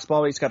best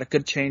fastball, but he's got a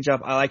good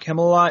changeup. I like him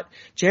a lot.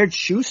 Jared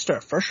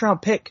Schuster, first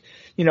round pick.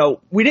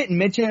 We didn't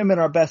mention him in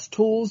our best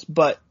tools,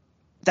 but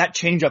that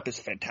changeup is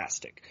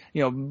fantastic.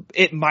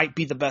 It might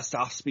be the best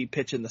off-speed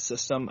pitch in the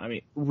system. I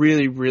mean,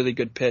 really, really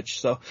good pitch.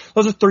 So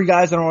those are three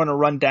guys that I want to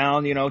run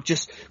down,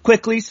 just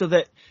quickly so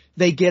that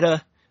they get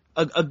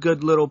a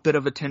good little bit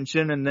of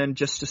attention. And then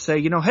just to say,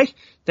 hey,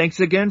 thanks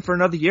again for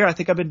another year. I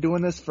think I've been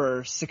doing this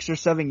for 6 or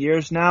 7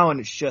 years now,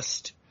 and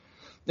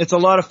it's a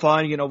lot of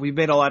fun. We've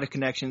made a lot of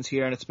connections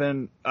here, and it's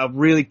been a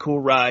really cool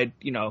ride,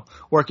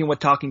 working with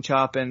Talking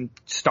Chop and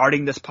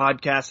starting this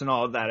podcast and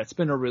all of that. It's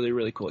been a really,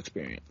 really cool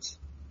experience.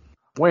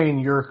 Wayne,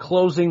 your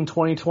closing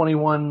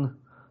 2021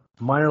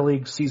 minor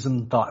league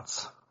season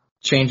thoughts.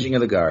 Changing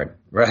of the guard,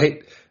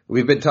 right?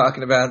 We've been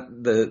talking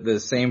about the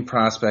same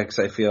prospects,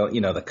 I feel,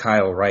 the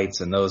Kyle Wrights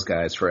and those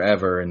guys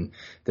forever. And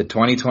the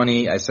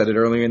 2020, I said it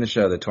earlier in the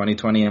show, the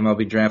 2020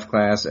 MLB draft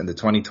class and the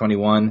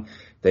 2021,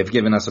 they've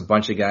given us a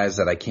bunch of guys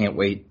that I can't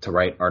wait to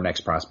write our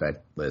next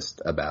prospect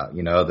list about.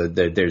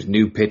 There's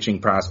new pitching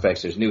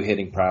prospects, there's new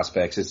hitting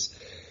prospects.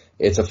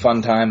 It's a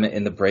fun time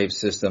in the Braves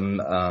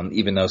system,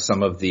 even though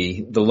some of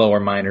the lower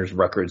minors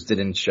records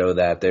didn't show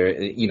that.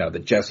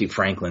 The Jesse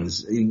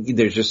Franklins,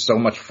 there's just so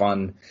much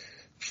fun.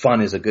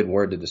 Fun is a good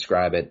word to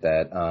describe it,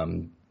 that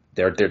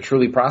they're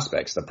truly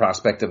prospects. The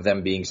prospect of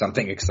them being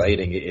something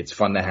exciting, it's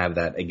fun to have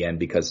that again,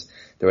 because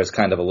there was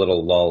kind of a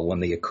little lull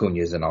when the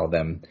Acuñas and all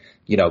them,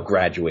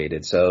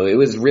 graduated. So it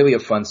was really a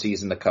fun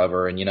season to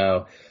cover. And,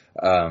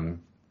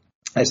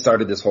 I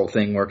started this whole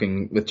thing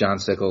working with John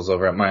Sickles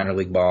over at Minor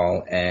League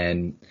Ball,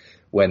 and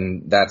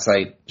when that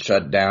site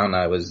shut down,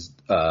 I was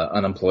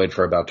unemployed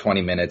for about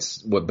 20 minutes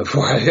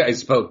before I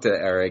spoke to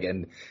Eric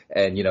and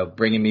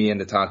bringing me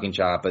into Talking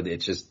Chop. But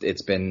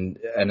it's been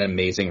an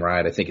amazing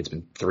ride. I think it's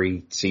been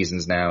 3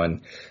 seasons now,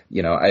 and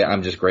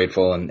I'm just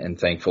grateful and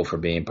thankful for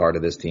being part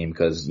of this team,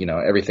 because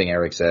everything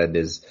Eric said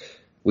is,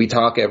 we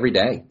talk every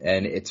day,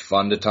 and it's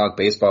fun to talk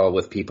baseball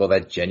with people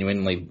that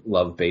genuinely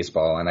love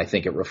baseball. And I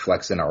think it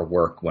reflects in our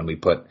work when we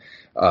put,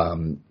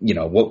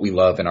 what we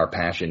love and our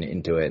passion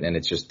into it.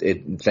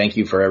 And thank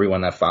you for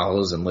everyone that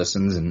follows and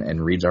listens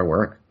and reads our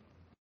work.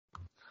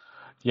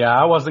 Yeah,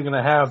 I wasn't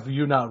going to have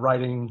you not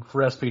writing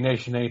for SB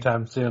Nation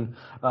anytime soon.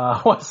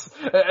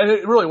 And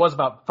it really was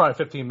about probably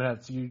 15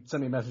 minutes. You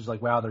sent me a message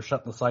like, wow, they're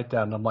shutting the site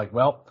down. And I'm like,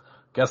 well,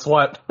 guess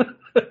what?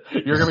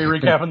 You're going to be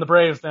recapping the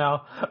Braves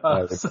now.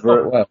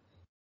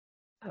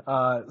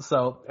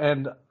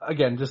 And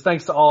again, just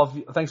thanks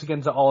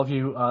again to all of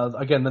you.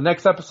 Again, the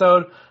next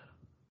episode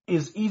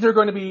is either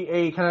going to be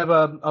a kind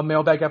of a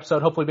mailbag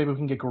episode. Hopefully maybe we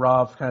can get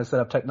Gaurav kind of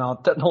set up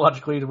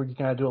technologically that we can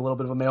kind of do a little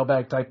bit of a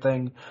mailbag type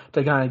thing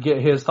to kind of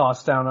get his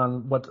thoughts down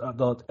on what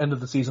the end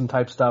of the season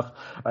type stuff.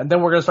 And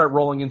then we're going to start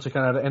rolling into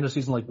kind of the end of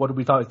season, like what did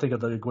we think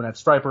of the Gwinnett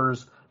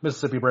Stripers,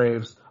 Mississippi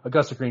Braves,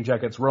 Augusta Green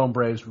Jackets, Rome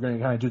Braves. We're going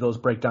to kind of do those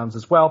breakdowns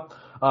as well.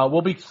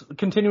 We'll be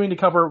continuing to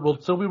cover,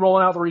 we'll still be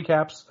rolling out the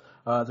recaps.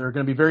 There are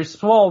going to be very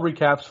small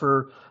recaps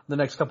for the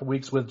next couple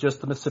weeks with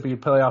just the Mississippi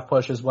playoff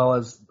push as well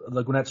as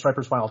the Gwinnett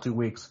Stripers final 2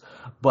 weeks.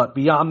 But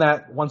beyond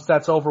that, once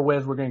that's over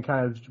with, we're going to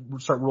kind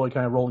of start really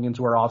kind of rolling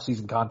into our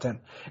off-season content,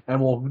 and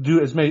we'll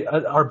do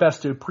our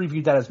best to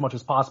preview that as much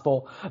as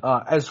possible.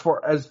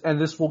 And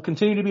this will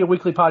continue to be a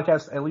weekly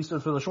podcast, at least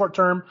for the short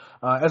term,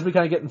 as we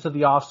kind of get into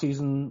the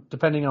off-season,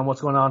 depending on what's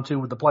going on too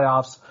with the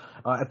playoffs.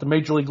 At the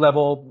major league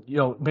level,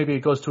 maybe it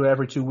goes to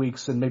every 2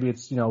 weeks, and maybe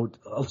it's, a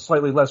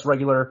slightly less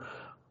regular.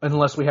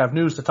 unless we have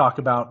news to talk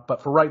about.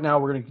 But for right now,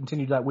 we're going to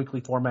continue that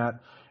weekly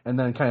format and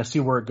then kind of see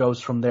where it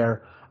goes from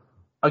there.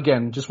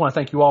 Again, just want to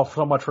thank you all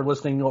so much for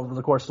listening over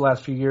the course of the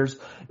last few years.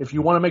 If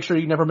you want to make sure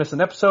you never miss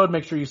an episode,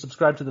 make sure you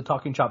subscribe to the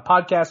Talking Chop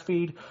podcast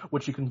feed,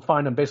 which you can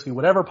find on basically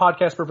whatever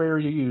podcast purveyor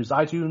you use,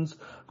 iTunes,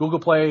 Google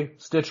Play,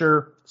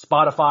 Stitcher,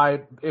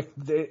 Spotify. If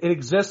it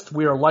exists,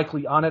 we are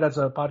likely on it as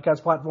a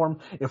podcast platform.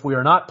 If we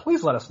are not,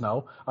 please let us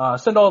know.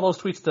 Send all those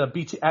tweets to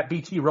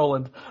BT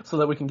Roland so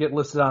that we can get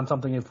listed on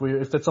something if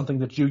it's something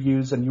that you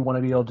use and you want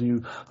to be able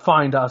to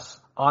find us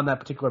on that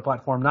particular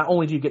platform. Not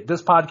only do you get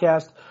this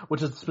podcast,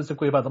 which is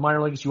specifically about the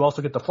minor leagues, you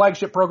also get the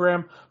flagship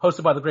program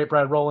hosted by the great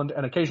Brad Rowland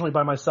and occasionally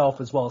by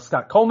myself as well as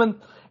Scott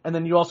Coleman. And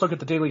then you also get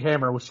the Daily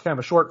Hammer, which is kind of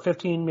a short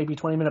 15, maybe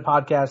 20-minute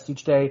podcast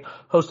each day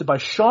hosted by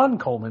Sean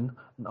Coleman,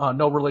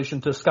 no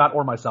relation to Scott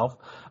or myself,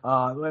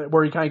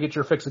 where you kind of get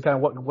your fix of kind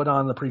of what went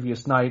on the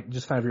previous night,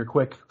 just kind of your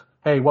quick,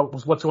 hey,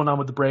 what's going on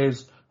with the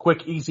Braves?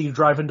 Quick, easy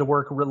drive into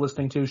work we're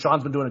listening to.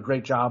 Sean's been doing a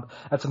great job.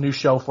 That's a new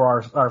show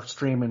for our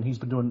stream, and he's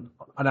been doing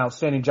an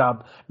outstanding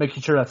job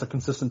making sure that's a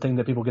consistent thing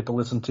that people get to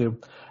listen to.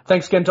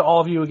 Thanks again to all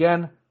of you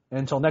again. And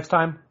until next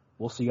time,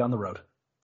 we'll see you on the road.